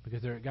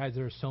 Because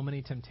there are so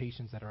many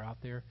temptations that are out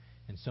there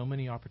and so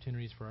many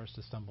opportunities for us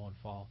to stumble and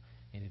fall.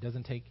 And it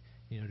doesn't take,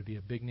 to be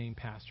a big name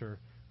pastor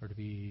or to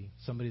be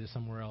somebody to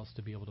somewhere else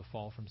to be able to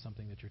fall from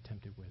something that you're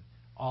tempted with.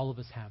 All of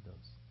us have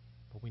those.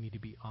 But we need to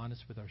be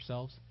honest with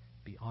ourselves,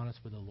 be honest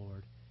with the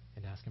Lord,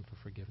 and ask Him for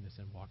forgiveness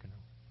and walk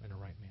in a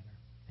right manner.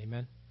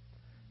 Amen.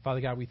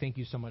 Father God, we thank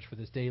you so much for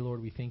this day,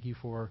 Lord. We thank you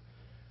for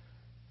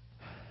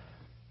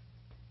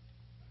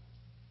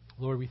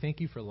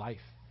life.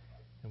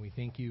 And we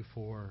thank you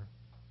for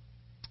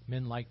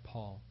men like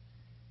Paul.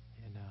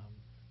 And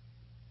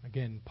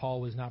again,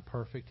 Paul was not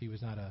perfect. He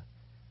was not a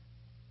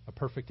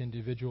perfect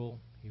individual.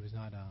 He was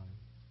not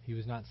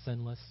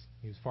sinless.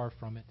 He was far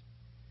from it.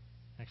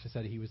 Actually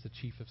said he was the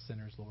chief of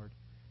sinners, Lord,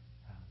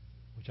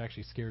 which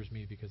actually scares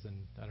me because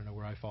then I don't know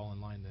where I fall in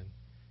line then.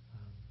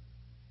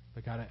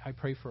 But God, I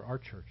pray for our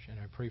church and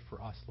I pray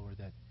for us, Lord,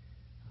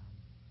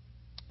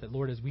 that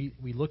Lord, as we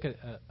look at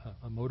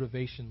a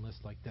motivation list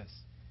like this,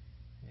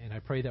 and I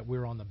pray that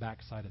we're on the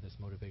backside of this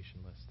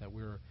motivation list, that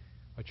we're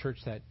a church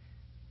that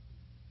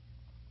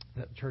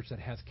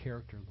has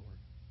character, Lord,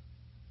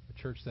 a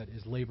church that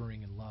is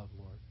laboring in love,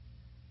 Lord,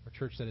 a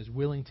church that is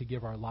willing to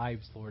give our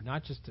lives, Lord,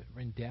 not just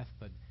in death,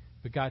 but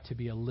God, to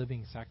be a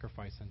living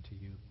sacrifice unto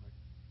you, Lord.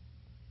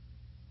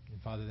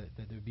 And Father, that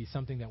there would be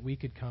something that we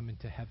could come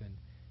into heaven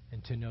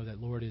and to know that,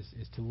 Lord, is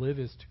to live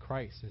is to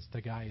Christ, is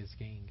to die is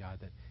gain, God,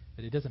 that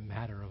it doesn't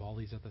matter of all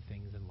these other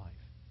things in life.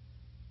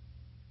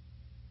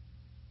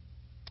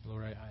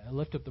 Lord, I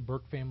lift up the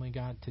Burke family,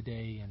 God,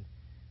 today and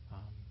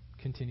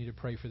continue to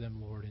pray for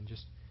them, Lord, and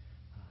just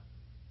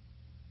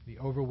the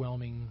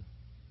overwhelming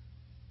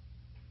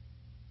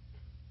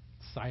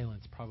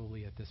silence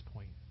probably at this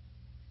point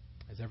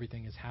as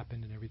everything has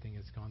happened and everything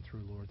has gone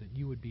through, Lord, that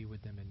you would be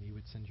with them and you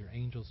would send your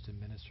angels to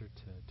minister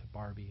to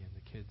Barbie and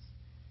the kids,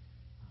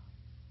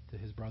 to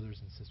his brothers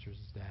and sisters,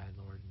 his dad,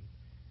 Lord, and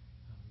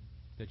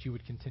that you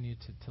would continue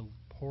to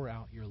pour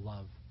out your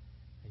love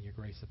and your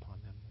grace upon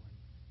them, Lord.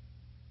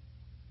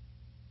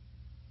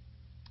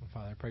 And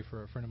Father, I pray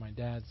for a friend of my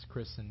dad's,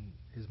 Chris, and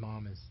his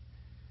mom has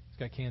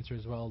got cancer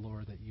as well,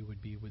 Lord, that you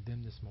would be with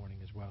them this morning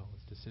as well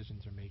as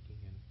decisions are making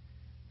and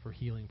for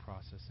healing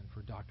process and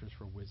for doctors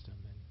for wisdom,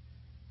 and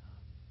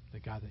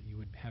that, God, that you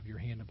would have your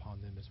hand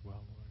upon them as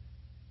well, Lord.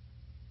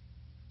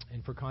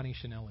 And for Connie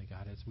Chanelli,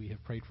 God, as we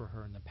have prayed for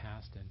her in the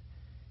past and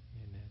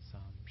as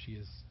she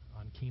is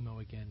on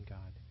chemo again,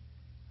 God,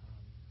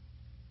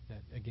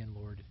 that, again,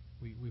 Lord,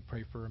 we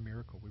pray for a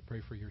miracle. We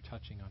pray for your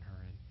touching on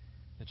her and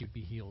that you'd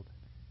be healed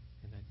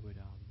and that would,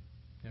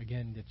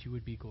 again, that you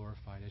would be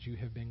glorified as you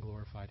have been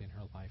glorified in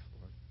her life,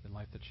 Lord, the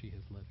life that she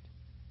has lived.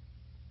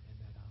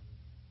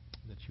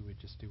 And that you would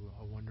just do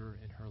a wonder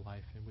in her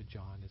life and with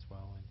John as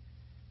well and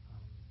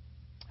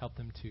help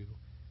them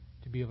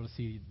to be able to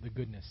see the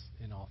goodness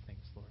in all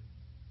things, Lord.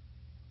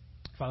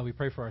 Father, we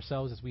pray for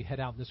ourselves as we head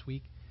out this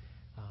week,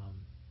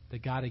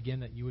 that, God,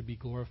 again, that you would be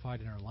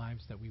glorified in our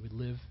lives, that we would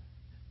live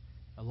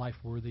a life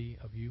worthy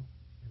of you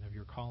and of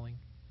your calling,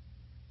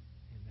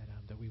 and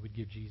that we would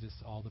give Jesus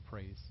all the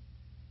praise.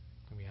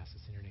 And we ask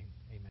this in your name. Amen.